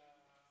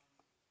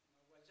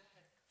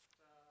 واجهت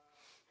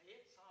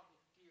حياة صعبة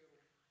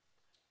كتير،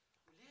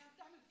 وليه عم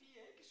تعمل فيي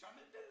هيك؟ شو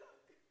عملت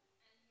لك؟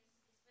 And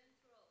he's been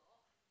through a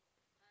lot.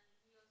 And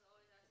he was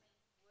always asking,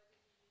 what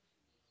did you do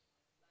to me?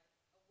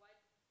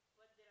 Like,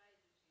 what did I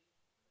do to you?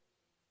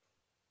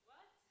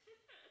 What?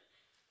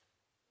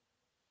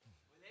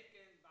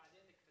 ولكن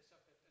بعدين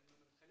اكتشفت انه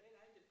من خلال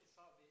هيدي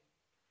الإصابة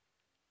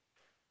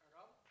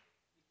الرب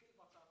بكل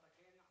بساطة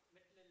كان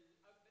مثل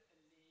الأب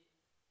اللي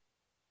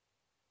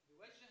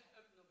بيوجه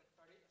ابنه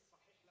بالطريق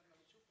الصحيح لما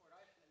بيشوفه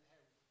رايح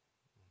للهاوية.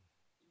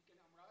 يمكن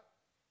أمرات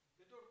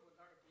بضربه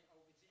ضربة أو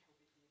بيزيحه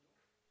بإيده،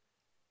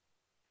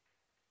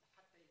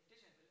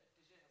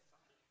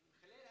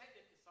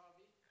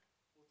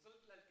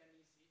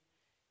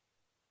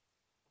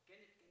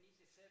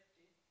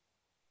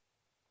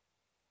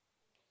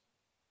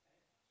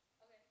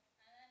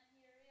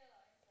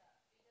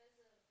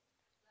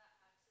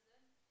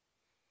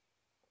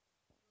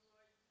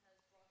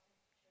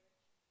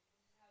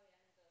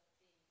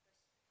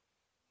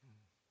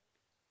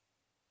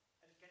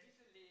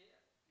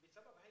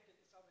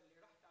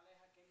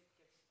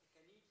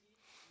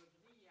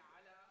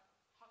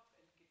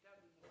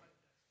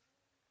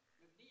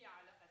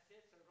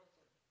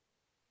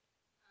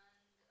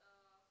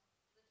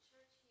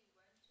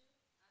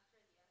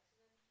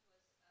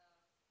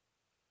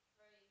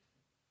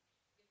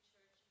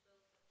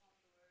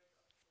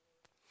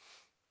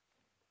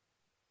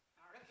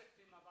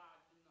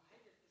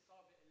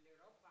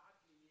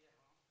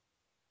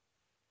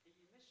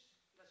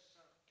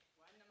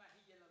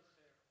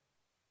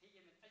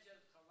 هي من أجل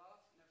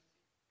خلاص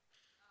نفسي.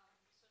 So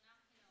now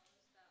he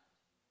knows that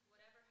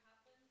whatever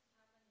happened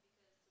because the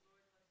Lord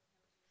wanted him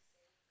to be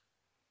saved,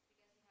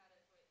 because he had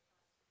a great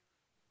plan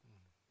for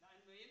him.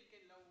 لأنه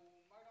يمكن لو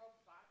ما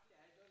رب بعت لي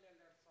هدول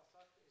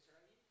الرصاصات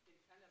بإسرائيل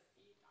كنت أنا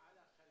بقيت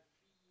على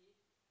خلفية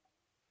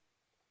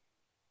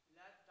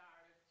لا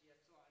تعرف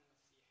يسوع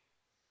المسيح.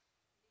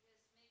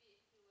 Because maybe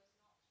if he was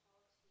not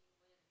taught,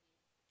 he wouldn't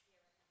be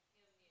hearing me a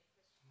Christian.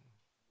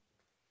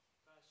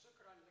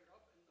 فشكرا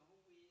للرب إنه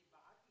هو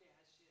بعت لي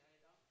هالشيء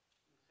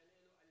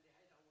هيدا من خلاله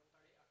قال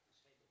لي هيدا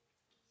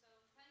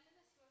هو طريقك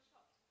مش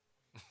هيدا.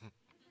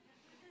 So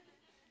thank goodness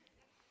he was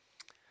shot.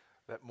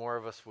 That more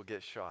of us will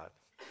get shot.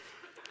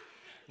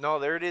 No,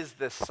 there it is,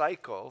 the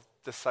cycle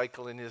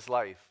in his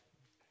life.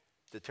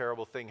 The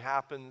terrible thing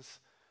happens,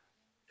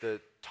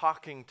 the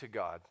talking to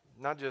God,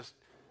 not just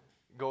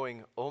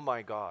going, oh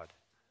my God,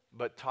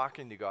 but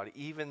talking to God,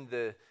 even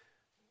the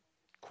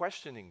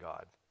questioning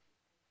God.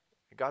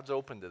 God's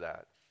open to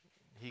that.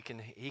 He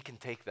can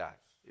take that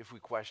if we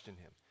question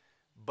him.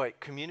 But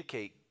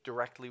communicate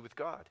directly with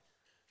God.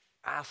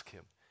 Ask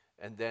him.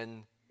 And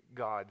then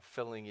God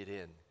filling it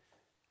in,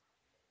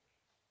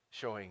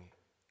 showing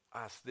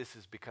us this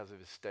is because of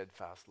his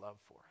steadfast love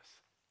for us.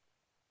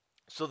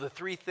 So the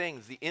three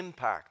things, the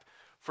impact.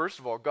 First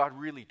of all, God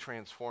really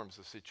transforms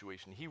the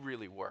situation. He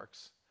really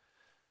works.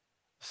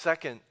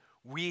 Second,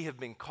 we have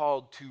been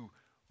called to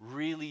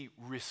really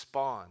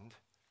respond,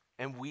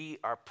 and we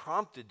are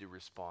prompted to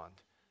respond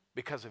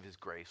because of his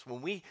grace.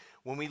 When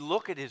we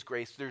look at his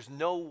grace, there's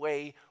no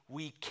way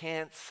we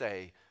can't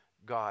say,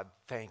 God,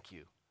 thank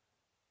you.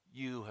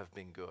 You have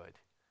been good.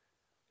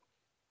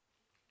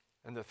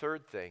 And the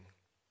third thing,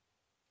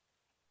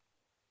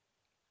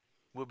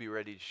 we'll be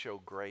ready to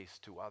show grace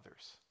to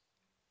others.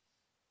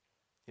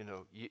 You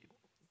know,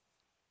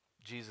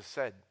 Jesus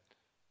said,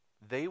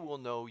 they will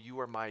know you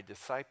are my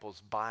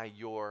disciples by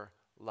your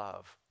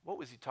love. What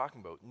was he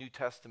talking about? New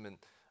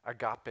Testament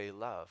agape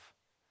love.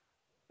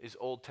 Is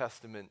Old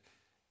Testament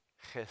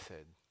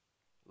chesed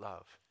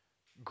love.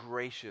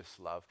 Gracious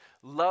love.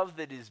 Love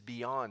that is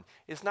beyond.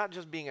 It's not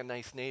just being a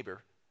nice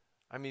neighbor.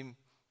 I mean,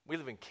 we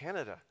live in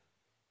Canada.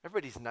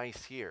 Everybody's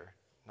nice here.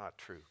 Not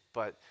true.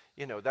 But,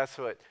 you know, that's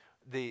what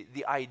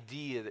the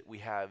idea that we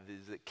have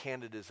is that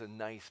Canada's a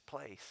nice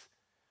place.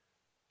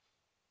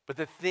 But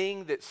the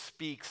thing that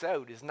speaks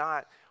out is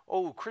not,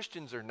 oh,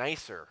 Christians are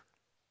nicer.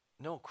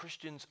 No,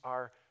 Christians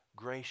are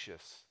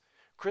gracious.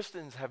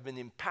 Christians have been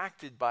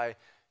impacted by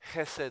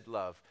chesed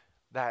love,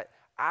 that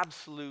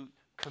absolute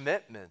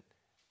commitment,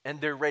 and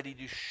they're ready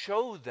to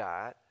show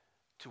that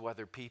to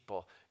other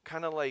people.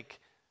 Kind of like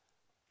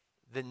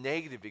the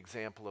negative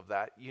example of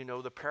that, you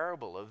know, the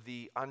parable of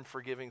the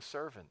unforgiving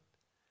servant.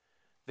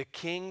 The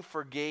king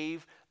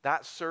forgave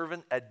that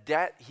servant a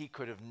debt he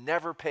could have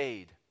never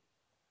paid.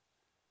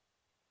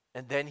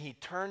 And then he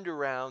turned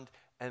around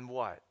and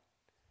what?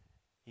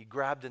 He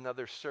grabbed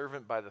another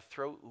servant by the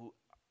throat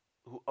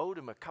who owed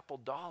him a couple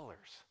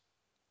dollars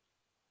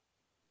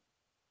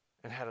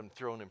and had him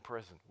thrown in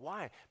prison.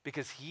 Why?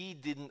 Because he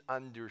didn't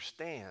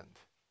understand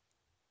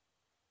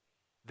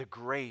the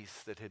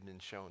grace that had been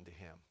shown to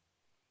him.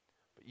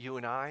 But you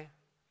and I,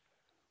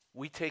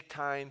 we take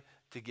time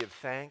to give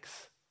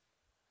thanks,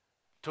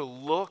 to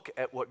look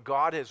at what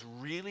God has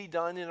really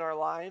done in our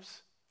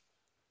lives,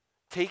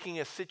 taking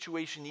a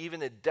situation,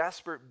 even a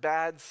desperate,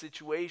 bad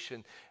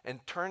situation,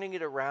 and turning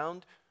it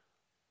around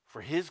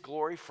for his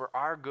glory, for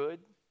our good,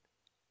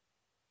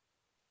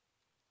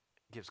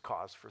 gives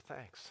cause for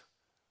thanks.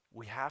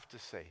 We have to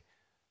say,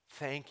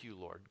 thank you,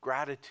 Lord,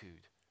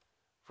 gratitude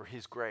for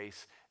his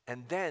grace.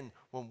 And then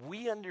when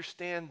we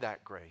understand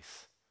that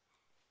grace,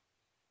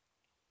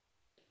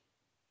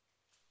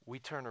 we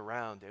turn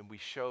around and we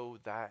show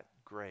that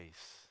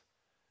grace,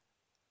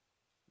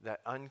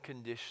 that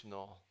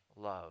unconditional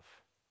love,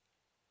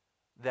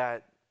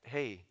 that,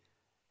 hey,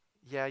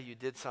 yeah, you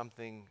did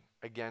something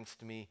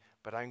against me,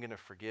 but I'm going to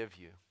forgive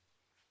you.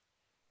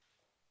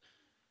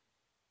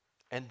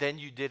 And then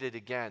you did it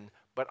again,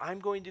 but I'm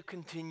going to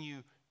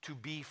continue to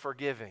be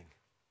forgiving.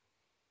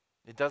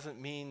 It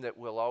doesn't mean that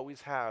we'll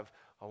always have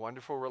a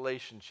wonderful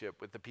relationship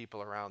with the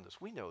people around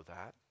us. We know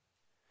that.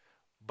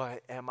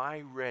 But am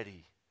I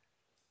ready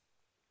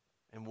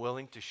and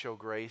willing to show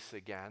grace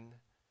again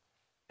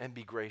and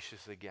be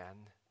gracious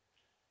again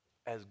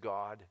as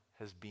God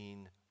has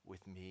been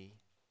with me?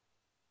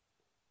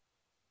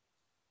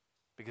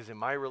 Because in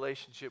my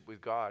relationship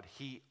with God,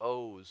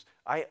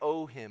 I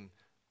owe him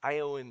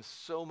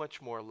so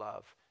much more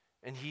love,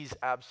 and he's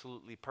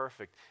absolutely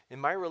perfect. In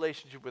my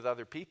relationship with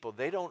other people,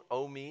 they don't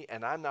owe me,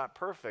 and I'm not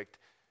perfect,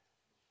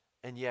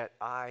 and yet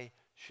I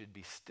should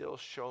be still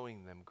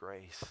showing them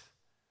grace.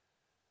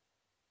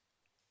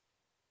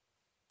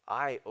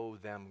 I owe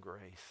them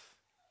grace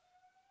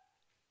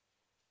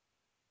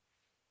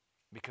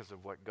because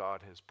of what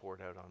God has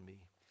poured out on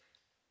me.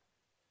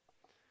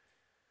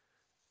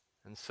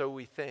 And so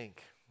we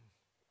think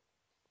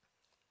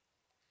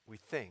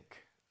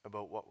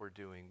about what we're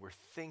doing. We're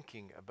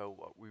thinking about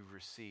what we've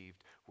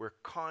received. We're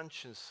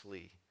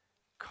consciously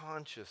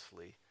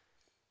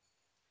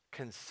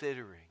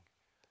considering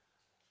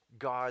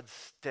God's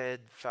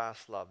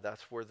steadfast love.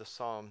 That's where the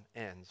psalm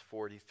ends,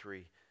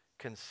 43.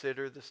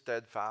 Consider the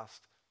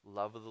steadfast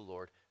love of the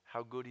Lord,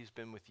 how good he's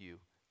been with you,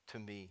 to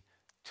me,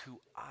 to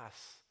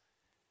us,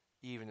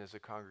 even as a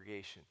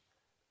congregation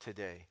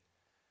today.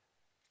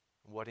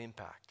 What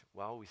impact?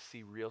 Well, we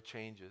see real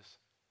changes.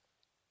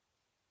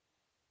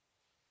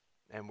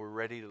 And we're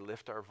ready to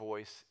lift our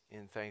voice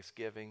in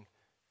thanksgiving,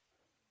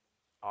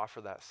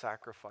 offer that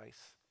sacrifice,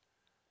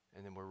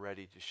 and then we're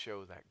ready to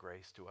show that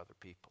grace to other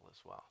people as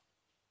well.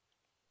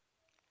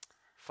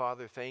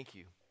 Father, thank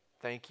you.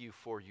 Thank you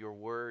for your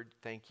word.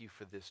 Thank you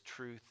for this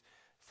truth.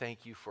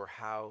 Thank you for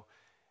how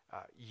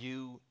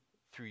you,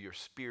 through your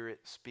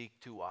Spirit, speak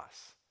to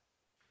us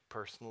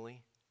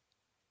personally.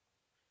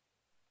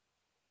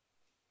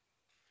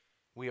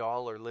 We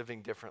all are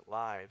living different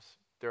lives.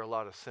 There are a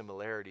lot of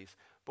similarities,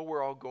 but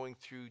we're all going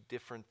through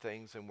different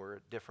things, and we're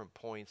at different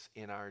points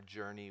in our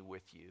journey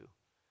with you.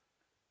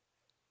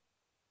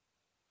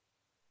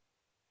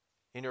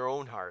 In our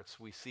own hearts,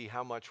 we see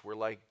how much we're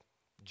like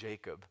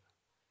Jacob,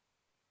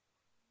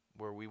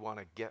 where we want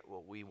to get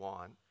what we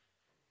want.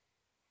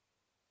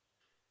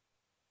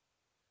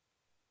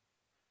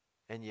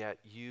 And yet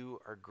you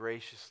are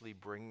graciously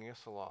bringing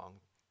us along,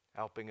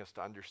 helping us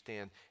to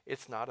understand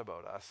it's not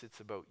about us, it's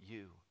about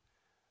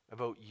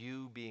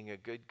you being a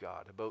good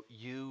God, about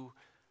you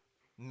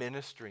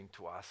ministering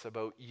to us,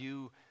 about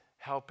you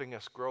helping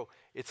us grow.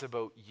 It's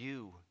about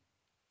you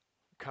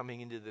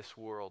coming into this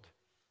world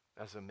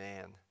as a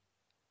man,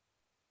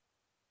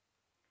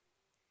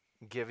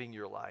 giving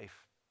your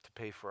life to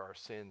pay for our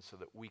sins so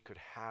that we could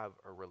have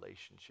a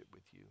relationship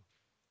with you.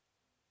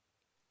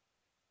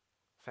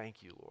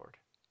 Thank you, Lord.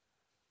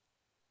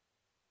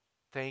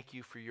 Thank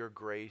you for your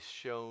grace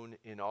shown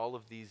in all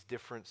of these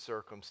different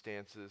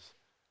circumstances.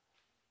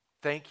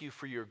 Thank you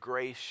for your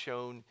grace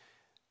shown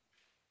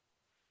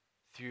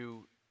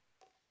through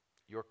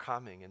your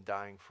coming and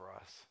dying for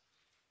us.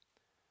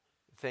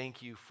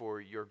 Thank you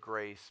for your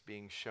grace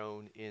being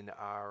shown in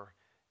our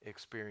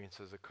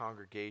experience as a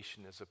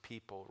congregation, as a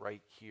people,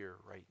 right here,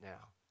 right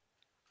now.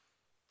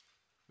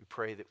 We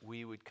pray that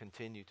we would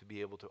continue to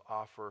be able to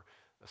offer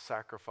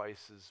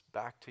sacrifices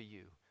back to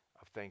you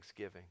of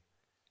thanksgiving,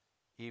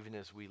 even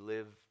as we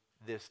live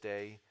this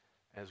day,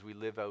 as we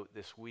live out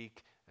this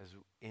week, as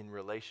in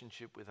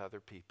relationship with other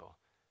people.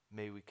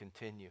 May we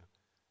continue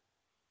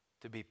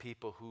to be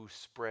people who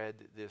spread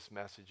this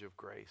message of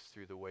grace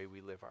through the way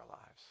we live our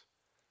lives.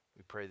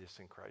 We pray this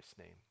in Christ's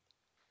name.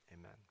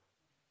 Amen.